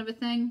kind of a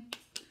thing.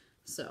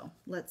 So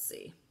let's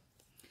see.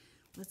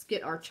 Let's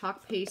get our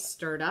chalk paste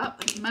stirred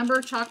up.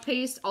 Remember, chalk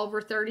paste,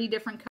 over 30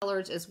 different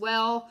colors as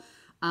well.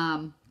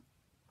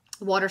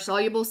 Water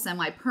soluble,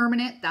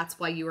 semi-permanent. That's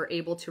why you are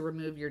able to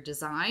remove your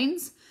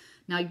designs.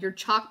 Now your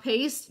chalk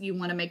paste, you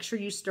want to make sure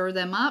you stir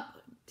them up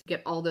to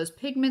get all those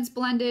pigments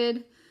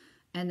blended.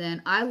 And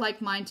then I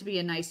like mine to be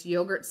a nice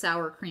yogurt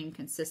sour cream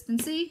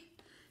consistency.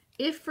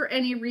 If for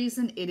any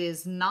reason it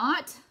is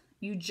not,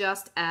 you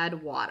just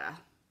add water.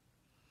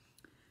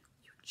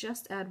 You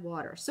just add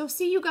water. So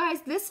see, you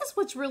guys, this is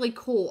what's really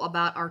cool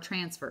about our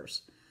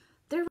transfers.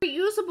 They're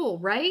reusable,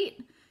 right?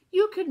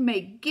 You could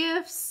make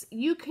gifts.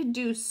 You could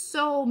do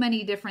so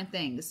many different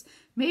things.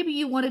 Maybe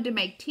you wanted to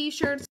make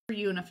t-shirts for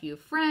you and a few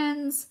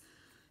friends.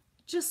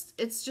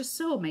 It's just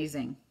so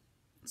amazing.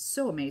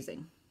 So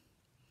amazing.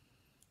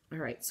 All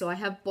right, so I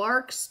have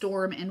Bark,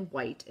 Storm, and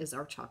White as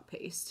our chalk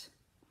paste.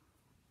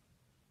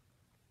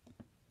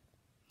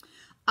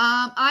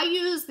 I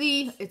use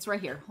it's right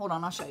here. Hold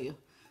on, I'll show you.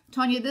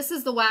 Tonya, this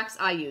is the wax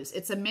I use.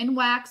 It's a Min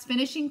Wax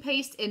Finishing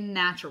Paste in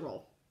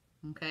Natural.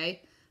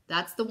 Okay,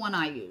 that's the one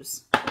I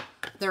use.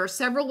 There are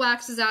several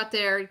waxes out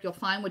there. You'll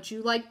find what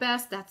you like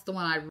best. That's the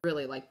one I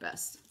really like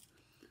best.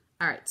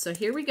 All right, so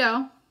here we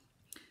go.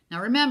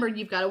 Now remember,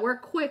 you've got to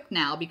work quick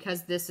now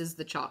because this is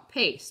the chalk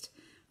paste.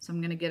 So I'm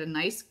going to get a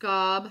nice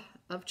gob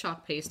of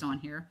chalk paste on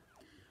here.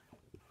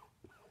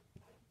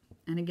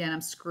 And again,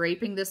 I'm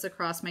scraping this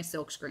across my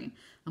silk screen.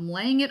 I'm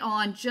laying it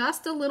on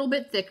just a little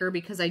bit thicker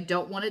because I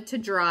don't want it to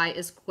dry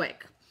as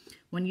quick.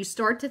 When you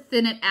start to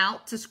thin it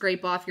out to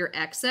scrape off your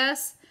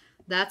excess,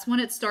 that's when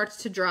it starts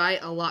to dry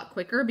a lot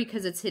quicker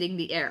because it's hitting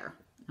the air,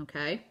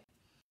 okay?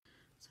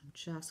 So I'm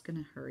just going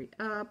to hurry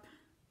up.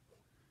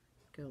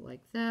 Go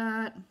like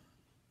that.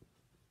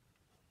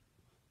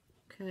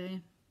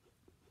 Okay.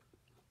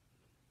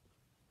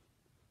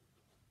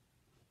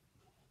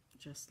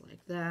 Just like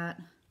that.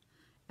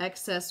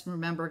 Excess,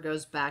 remember,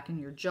 goes back in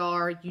your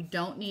jar. You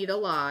don't need a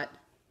lot.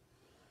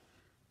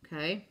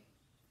 Okay.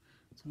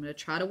 So I'm going to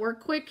try to work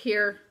quick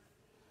here.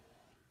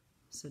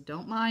 So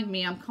don't mind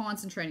me. I'm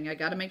concentrating. I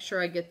got to make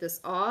sure I get this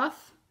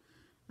off.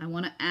 I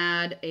want to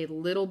add a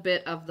little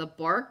bit of the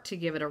bark to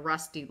give it a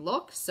rusty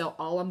look. So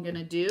all I'm going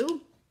to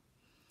do,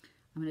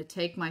 I'm going to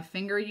take my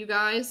finger, you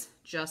guys,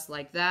 just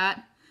like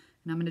that.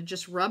 And I'm going to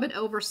just rub it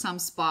over some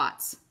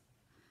spots.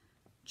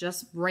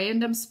 Just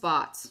random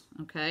spots,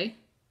 okay?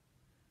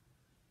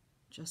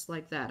 Just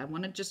like that. I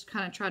want to just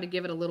kind of try to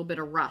give it a little bit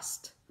of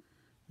rust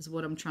is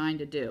what I'm trying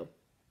to do.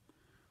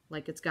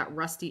 Like it's got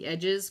rusty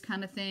edges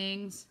kind of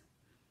things.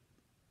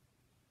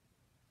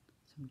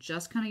 So I'm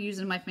just kind of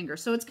using my finger.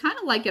 So it's kind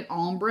of like an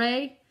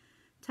ombre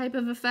type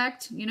of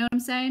effect. You know what I'm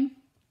saying?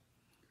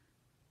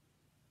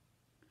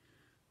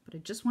 But I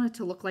just want it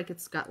to look like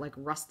it's got like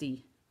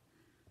rusty.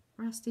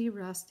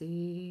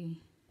 Rusty.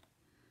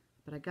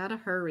 But I gotta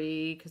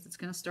hurry because it's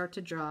gonna start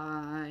to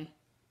dry.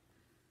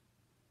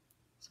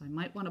 So I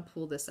might want to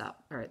pull this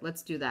up. All right,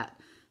 let's do that.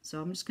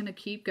 So I'm just gonna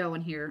keep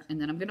going here and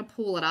then I'm gonna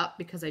pull it up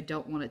because I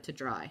don't want it to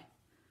dry.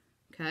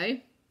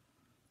 Okay?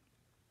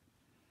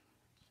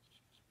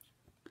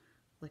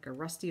 Like a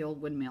rusty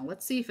old windmill.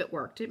 Let's see if it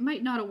worked. It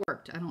might not have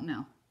worked. I don't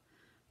know.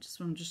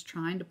 I'm just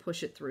trying to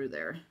push it through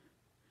there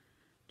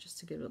just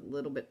to give it a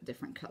little bit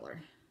different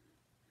color.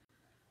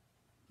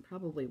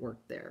 Probably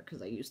worked there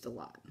because I used a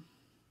lot.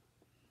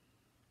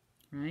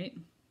 Right?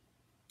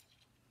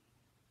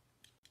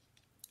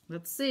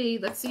 Let's see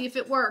if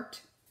it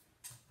worked.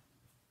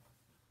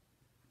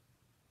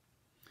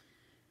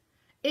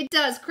 It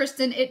does,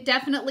 Kristen. It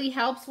definitely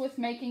helps with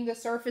making the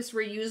surface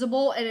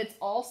reusable, and it's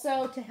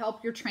also to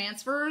help your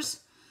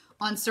transfers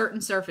on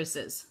certain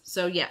surfaces.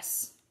 So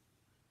yes.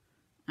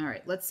 All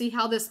right, let's see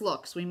how this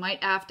looks. We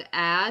might have to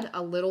add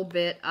a little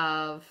bit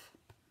of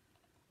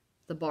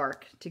the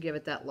bark to give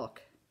it that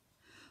look.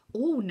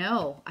 Oh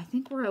no, I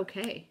think we're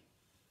okay.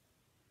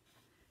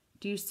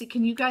 Do you see,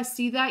 can you guys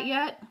see that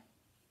yet?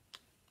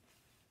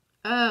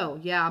 Oh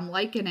yeah, I'm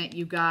liking it,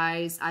 you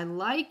guys. I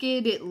like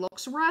it. It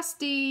looks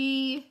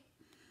rusty.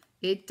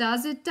 It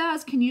does.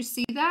 Can you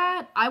see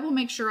that? I will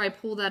make sure I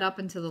pull that up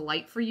into the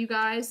light for you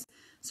guys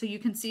so you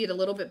can see it a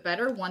little bit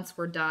better once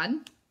we're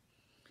done.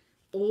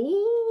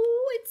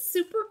 Oh, it's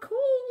super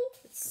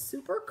cool. It's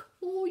super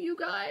cool, you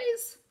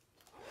guys.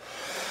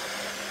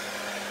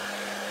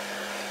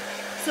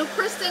 So,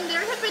 Kristen,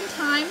 there have been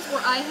times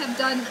where I have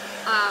done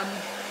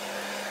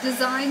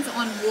designs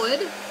on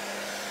wood,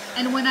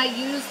 and when I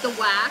used the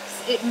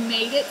wax, it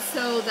made it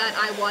so that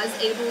I was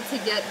able to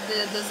get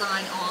the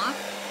design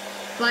off.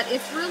 But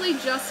it's really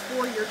just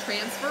for your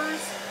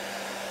transfers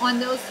on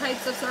those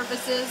types of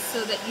surfaces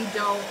so that you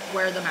don't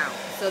wear them out,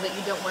 so that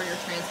you don't wear your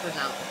transfers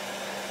out.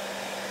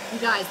 You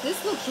guys,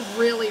 this looks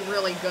really,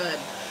 really good.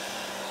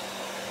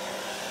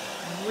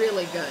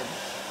 Really good.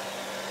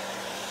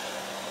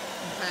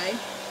 Okay.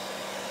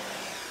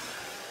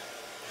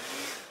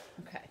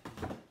 Okay.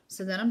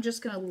 So then I'm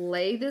just going to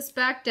lay this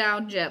back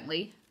down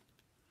gently.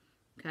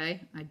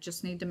 Okay. I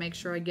just need to make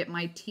sure I get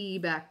my tea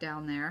back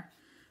down there.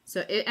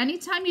 So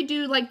anytime you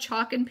do like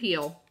chalk and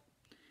peel,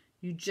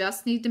 you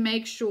just need to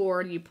make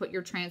sure you put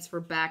your transfer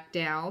back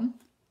down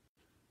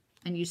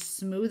and you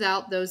smooth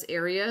out those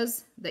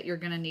areas that you're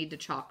going to need to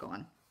chalk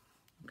on.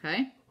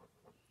 Okay?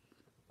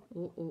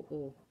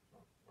 Oh.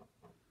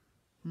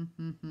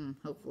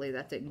 Hopefully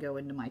that didn't go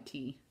into my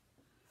tea.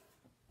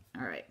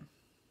 All right.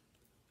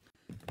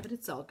 But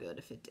it's all good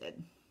if it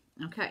did.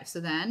 Okay, so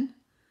then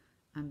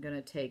I'm going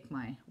to take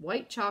my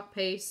white chalk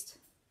paste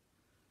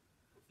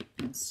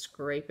and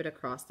scrape it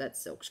across that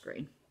silk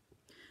screen.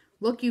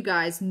 Look, you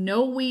guys,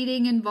 no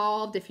weeding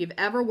involved. If you've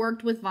ever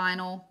worked with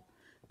vinyl,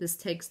 this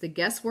takes the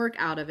guesswork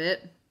out of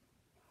it.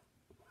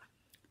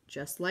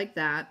 Just like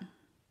that.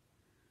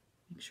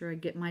 Make sure I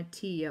get my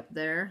T up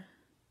there.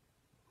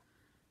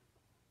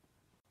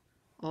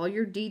 All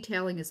your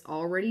detailing is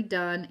already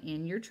done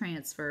in your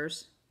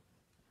transfers.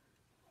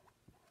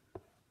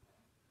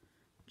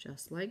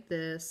 Just like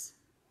this.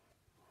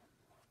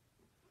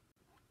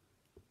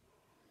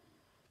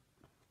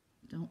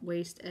 Don't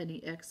waste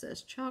any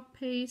excess chalk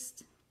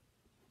paste.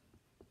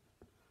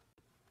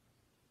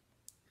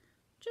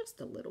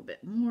 Just a little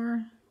bit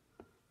more.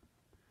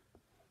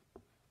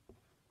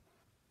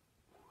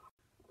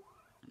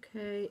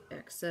 Okay,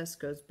 excess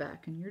goes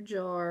back in your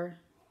jar.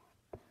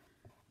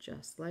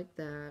 Just like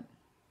that.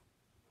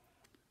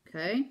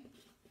 Okay.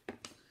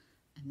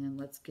 And then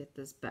let's get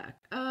this back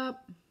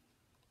up.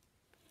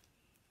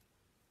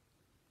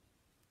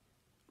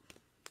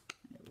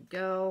 There we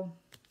go.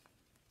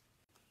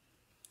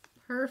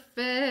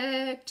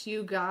 Perfect,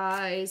 you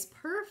guys.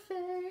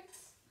 Perfect.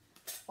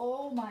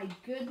 Oh my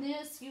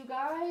goodness, you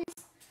guys.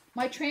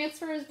 My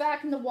transfer is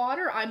back in the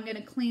water. I'm going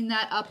to clean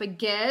that up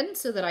again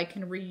so that I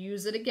can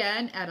reuse it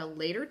again at a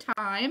later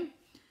time.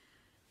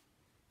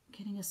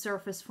 Getting a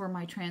surface for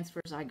my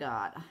transfers I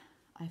got.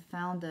 I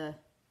found a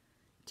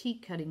tea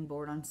cutting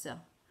board on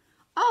sale.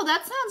 Oh,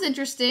 that sounds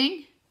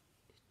interesting.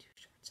 2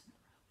 shirts in a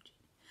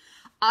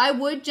row. I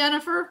would,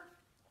 Jennifer,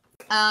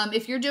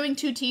 if you're doing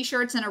 2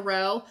 t-shirts in a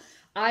row,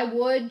 I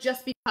would,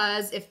 just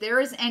because if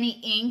there is any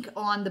ink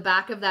on the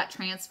back of that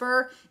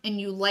transfer and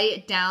you lay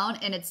it down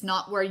and it's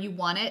not where you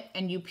want it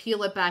and you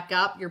peel it back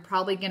up, you're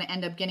probably going to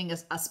end up getting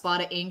a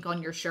spot of ink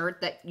on your shirt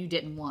that you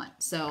didn't want.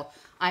 So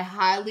I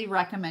highly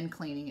recommend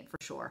cleaning it for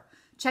sure.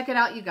 Check it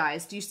out, you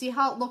guys. Do you see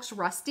how it looks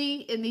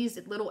rusty in these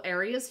little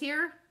areas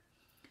here?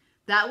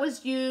 That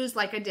was used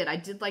like I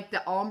did like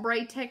the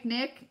ombre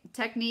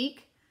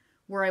technique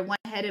where I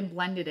went ahead and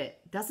blended it.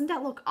 Doesn't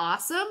that look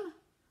awesome?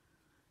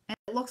 And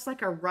it looks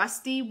like a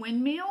rusty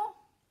windmill,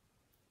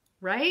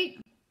 right?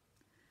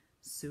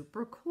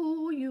 Super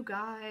cool, you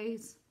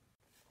guys.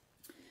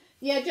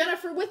 Yeah,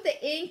 Jennifer, with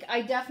the ink,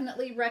 I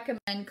definitely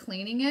recommend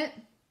cleaning it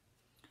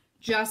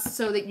just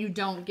so that you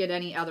don't get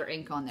any other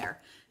ink on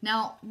there.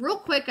 Now, real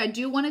quick, I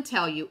do want to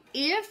tell you,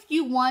 if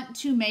you want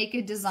to make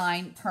a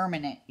design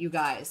permanent, you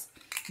guys,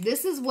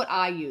 this is what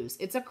I use.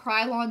 It's a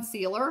Krylon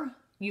sealer.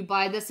 You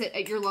buy this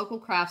at your local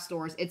craft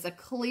stores. It's a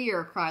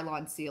clear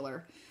Krylon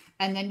sealer.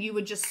 And then you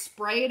would just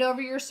spray it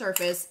over your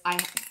surface. I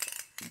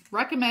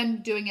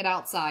recommend doing it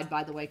outside,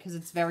 by the way, because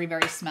it's very,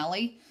 very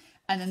smelly.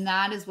 And then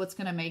that is what's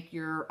going to make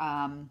your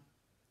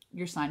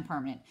sign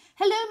permanent.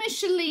 Hello,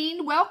 Miss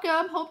Shalene.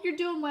 Welcome. Hope you're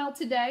doing well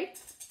today.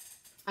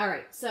 All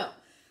right, so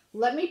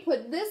let me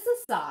put this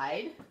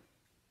aside.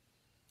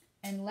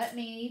 And let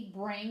me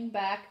bring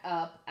back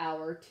up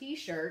our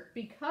t-shirt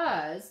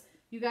because,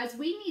 you guys,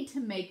 we need to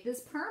make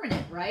this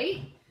permanent, right?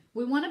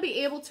 We want to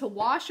be able to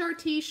wash our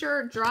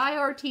t-shirt, dry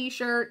our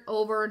t-shirt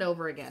over and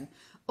over again.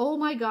 Oh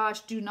my gosh,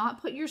 do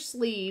not put your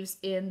sleeves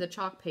in the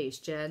chalk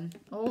paste, Jen.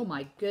 Oh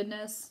my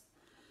goodness.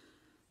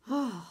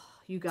 Oh,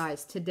 you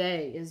guys,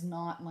 today is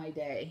not my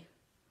day.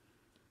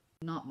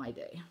 Not my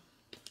day.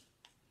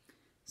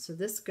 So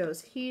this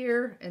goes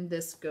here and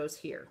this goes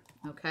here,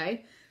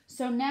 okay?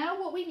 So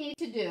now what we need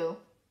to do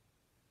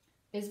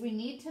is we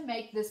need to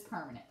make this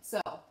permanent.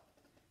 So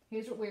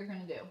here's what we're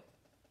going to do.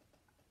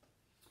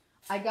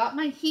 I got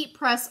my heat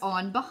press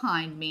on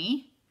behind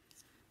me.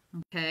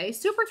 Okay,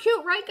 super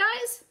cute, right,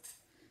 guys?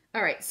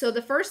 All right, so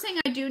the first thing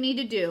I do need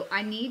to do,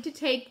 I need to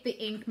take the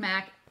ink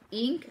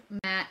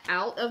mat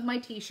out of my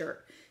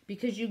t-shirt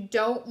because you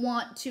don't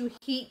want to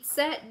heat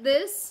set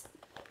this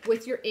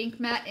with your ink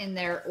mat in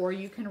there, or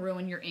you can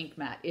ruin your ink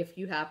mat if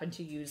you happen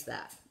to use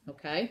that,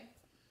 okay?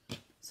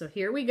 So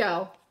here we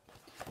go.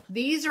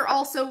 These are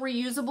also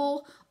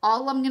reusable.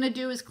 All I'm going to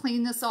do is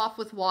clean this off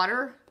with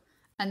water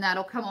and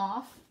that'll come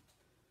off.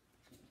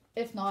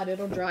 If not,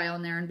 it'll dry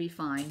on there and be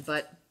fine,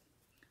 but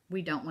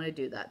we don't want to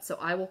do that. So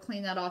I will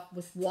clean that off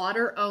with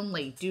water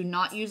only. Do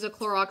not use a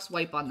Clorox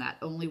wipe on that,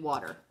 only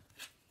water.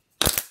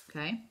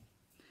 Okay.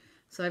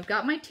 So I've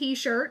got my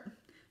t-shirt.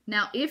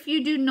 Now, if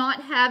you do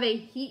not have a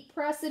heat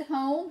press at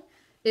home,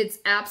 it's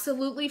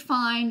absolutely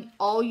fine.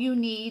 All you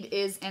need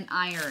is an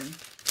iron.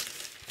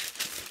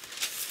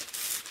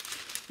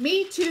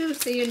 Me too,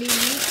 Sandy,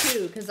 me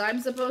too, because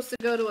I'm supposed to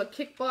go to a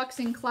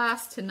kickboxing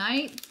class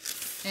tonight,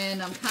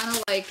 and I'm kind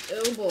of like,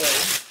 oh boy,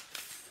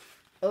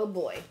 oh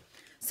boy.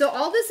 So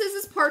all this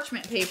is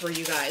parchment paper,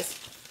 you guys.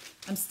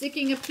 I'm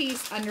sticking a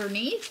piece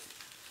underneath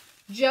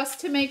just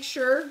to make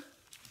sure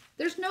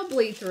there's no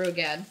bleed through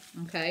again,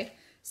 okay?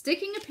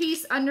 Sticking a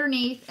piece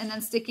underneath and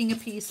then sticking a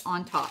piece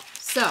on top.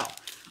 So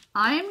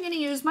I'm going to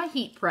use my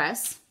heat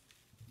press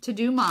to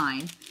do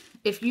mine.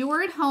 If you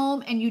were at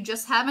home and you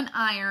just have an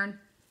iron,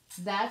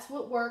 that's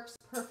what works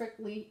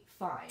perfectly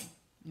fine,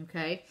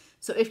 okay?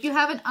 So if you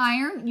have an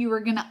iron, you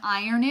are going to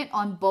iron it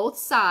on both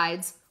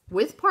sides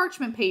with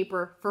parchment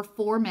paper for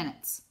 4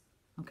 minutes,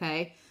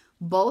 okay?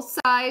 Both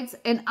sides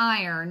and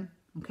iron,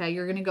 okay?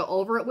 You're going to go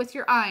over it with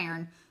your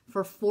iron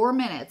for 4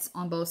 minutes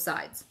on both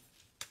sides.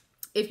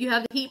 If you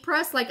have the heat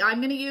press like I'm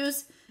going to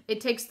use,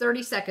 it takes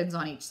 30 seconds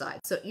on each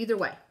side. So either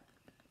way.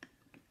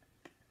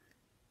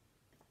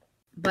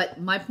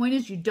 But my point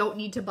is you don't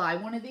need to buy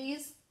one of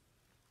these.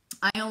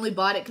 I only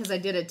bought it because I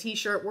did a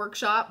t-shirt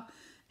workshop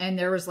and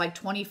there was like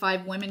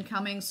 25 women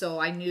coming. So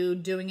I knew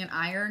doing an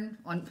iron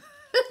on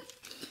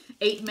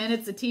 8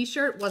 minutes a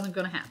t-shirt wasn't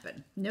going to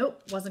happen.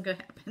 Nope, wasn't going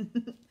to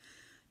happen.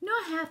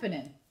 Not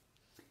happening.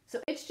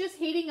 So it's just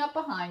heating up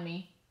behind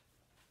me.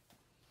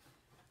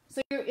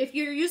 So if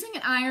you're using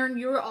an iron,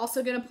 you're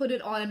also going to put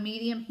it on a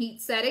medium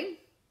heat setting.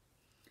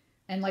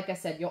 And like I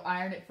said, you'll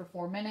iron it for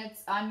 4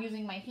 minutes. I'm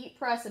using my heat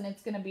press and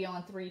it's going to be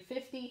on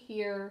 350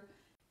 here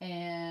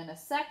in a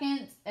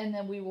second. And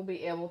then we will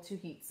be able to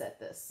heat set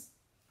this.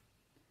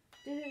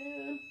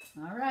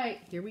 All right,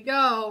 here we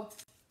go.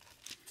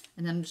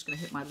 And then I'm just going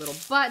to hit my little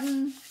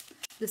button.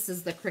 This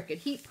is the Cricut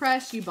heat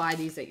press. You buy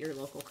these at your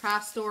local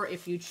craft store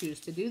if you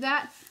choose to do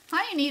that.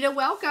 Hi, Anita,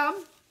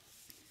 welcome.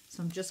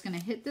 So I'm just going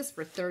to hit this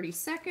for 30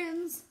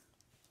 seconds.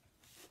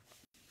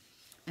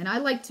 And I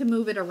like to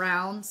move it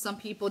around. Some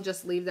people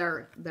just leave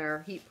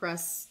their heat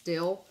press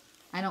still.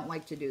 I don't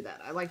like to do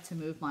that. I like to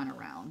move mine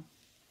around.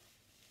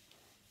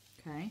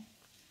 Okay.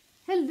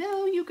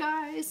 Hello, you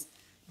guys.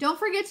 Don't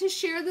forget to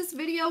share this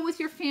video with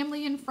your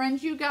family and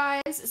friends, you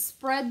guys.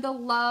 Spread the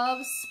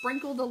love,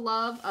 sprinkle the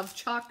love of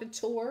Chalk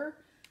Couture,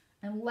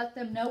 and let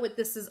them know what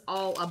this is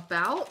all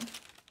about.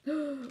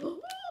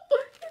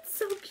 It's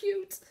so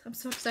cute. I'm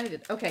so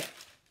excited. Okay.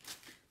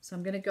 So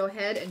I'm going to go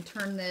ahead and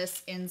turn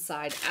this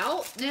inside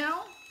out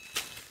now.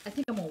 I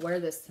think I'm going to wear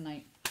this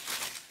tonight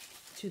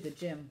to the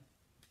gym.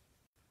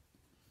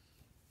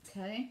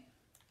 Okay.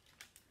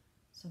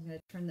 So I'm going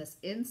to turn this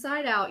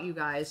inside out, you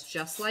guys,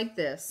 just like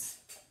this.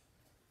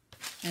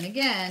 And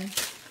again,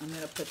 I'm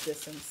going to put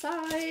this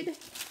inside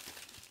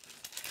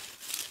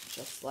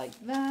just like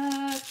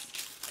that.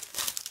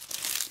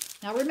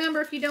 Now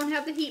remember, if you don't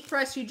have the heat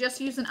press, you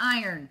just use an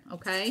iron,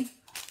 okay?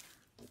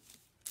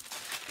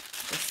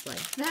 Just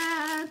like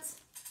that.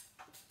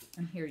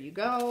 And here you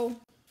go.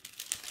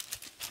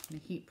 I'm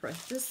going to heat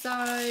press this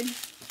side.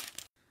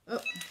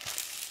 Oh.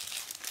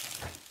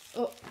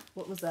 Oh,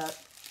 what was that?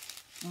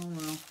 Oh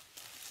no.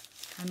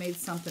 I made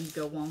something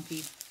go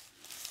wonky.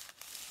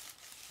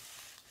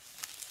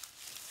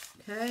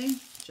 Okay,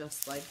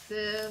 just like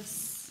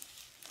this.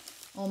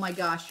 Oh my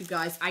gosh, you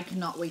guys, I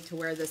cannot wait to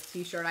wear this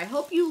t-shirt. I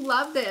hope you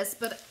love this,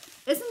 but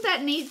isn't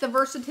that neat, the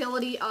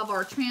versatility of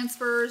our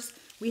transfers?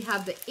 We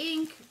have the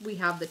ink, we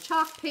have the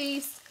chalk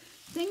paste,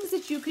 things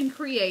that you can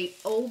create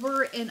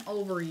over and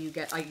over, you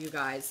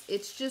guys.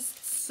 It's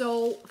just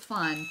so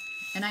fun.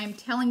 And I am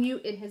telling you,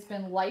 it has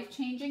been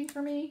life-changing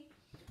for me.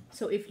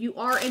 So if you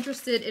are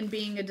interested in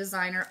being a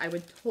designer, I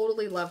would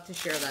totally love to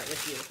share that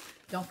with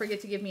you. Don't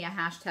forget to give me a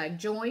hashtag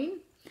join.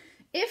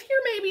 If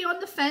you're maybe on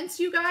the fence,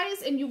 you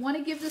guys, and you want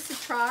to give this a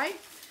try,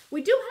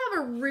 we do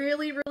have a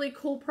really, really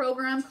cool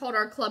program called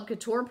our Chalk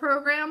Couture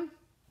program.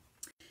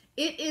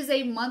 It is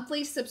a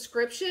monthly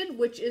subscription,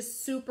 which is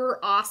super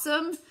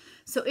awesome.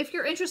 So if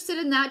you're interested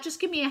in that, just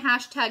give me a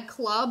hashtag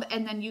club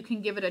and then you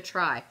can give it a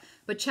try.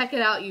 But check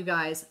it out, you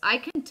guys. I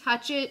can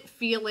touch it,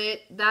 feel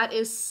it. That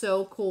is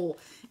so cool.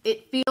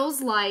 It feels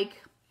like,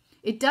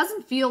 it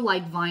doesn't feel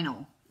like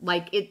vinyl.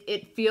 Like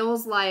it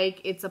feels like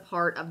it's a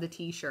part of the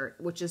t-shirt,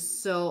 which is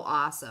so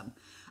awesome.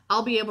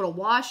 I'll be able to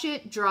wash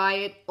it, dry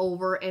it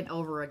over and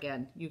over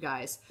again, you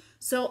guys.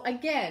 So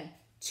again,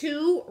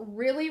 2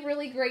 really,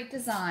 really great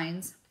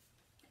designs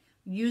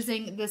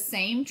using the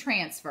same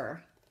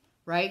transfer,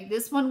 right?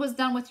 This one was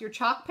done with your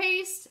chalk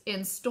paste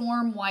in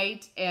Storm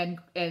White and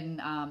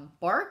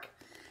Bark.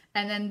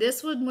 And then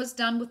this one was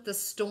done with the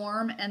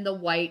Storm and the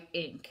White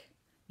ink,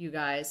 you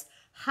guys.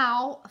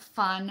 How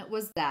fun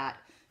was that?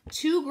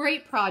 2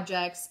 great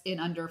projects in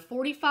under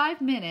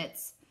 45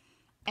 minutes.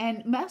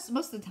 And most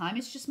of the time,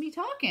 it's just me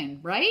talking,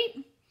 right?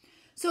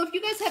 So if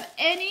you guys have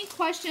any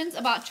questions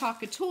about Chalk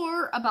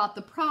Couture, about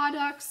the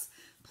products,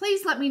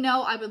 please let me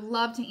know. I would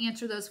love to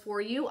answer those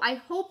for you. I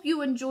hope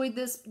you enjoyed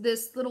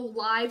this little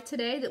live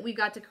today that we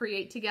got to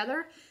create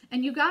together.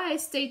 And you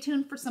guys, stay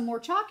tuned for some more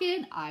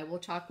chalking. I will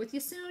chalk with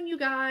you soon, you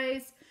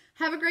guys.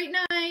 Have a great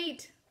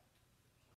night.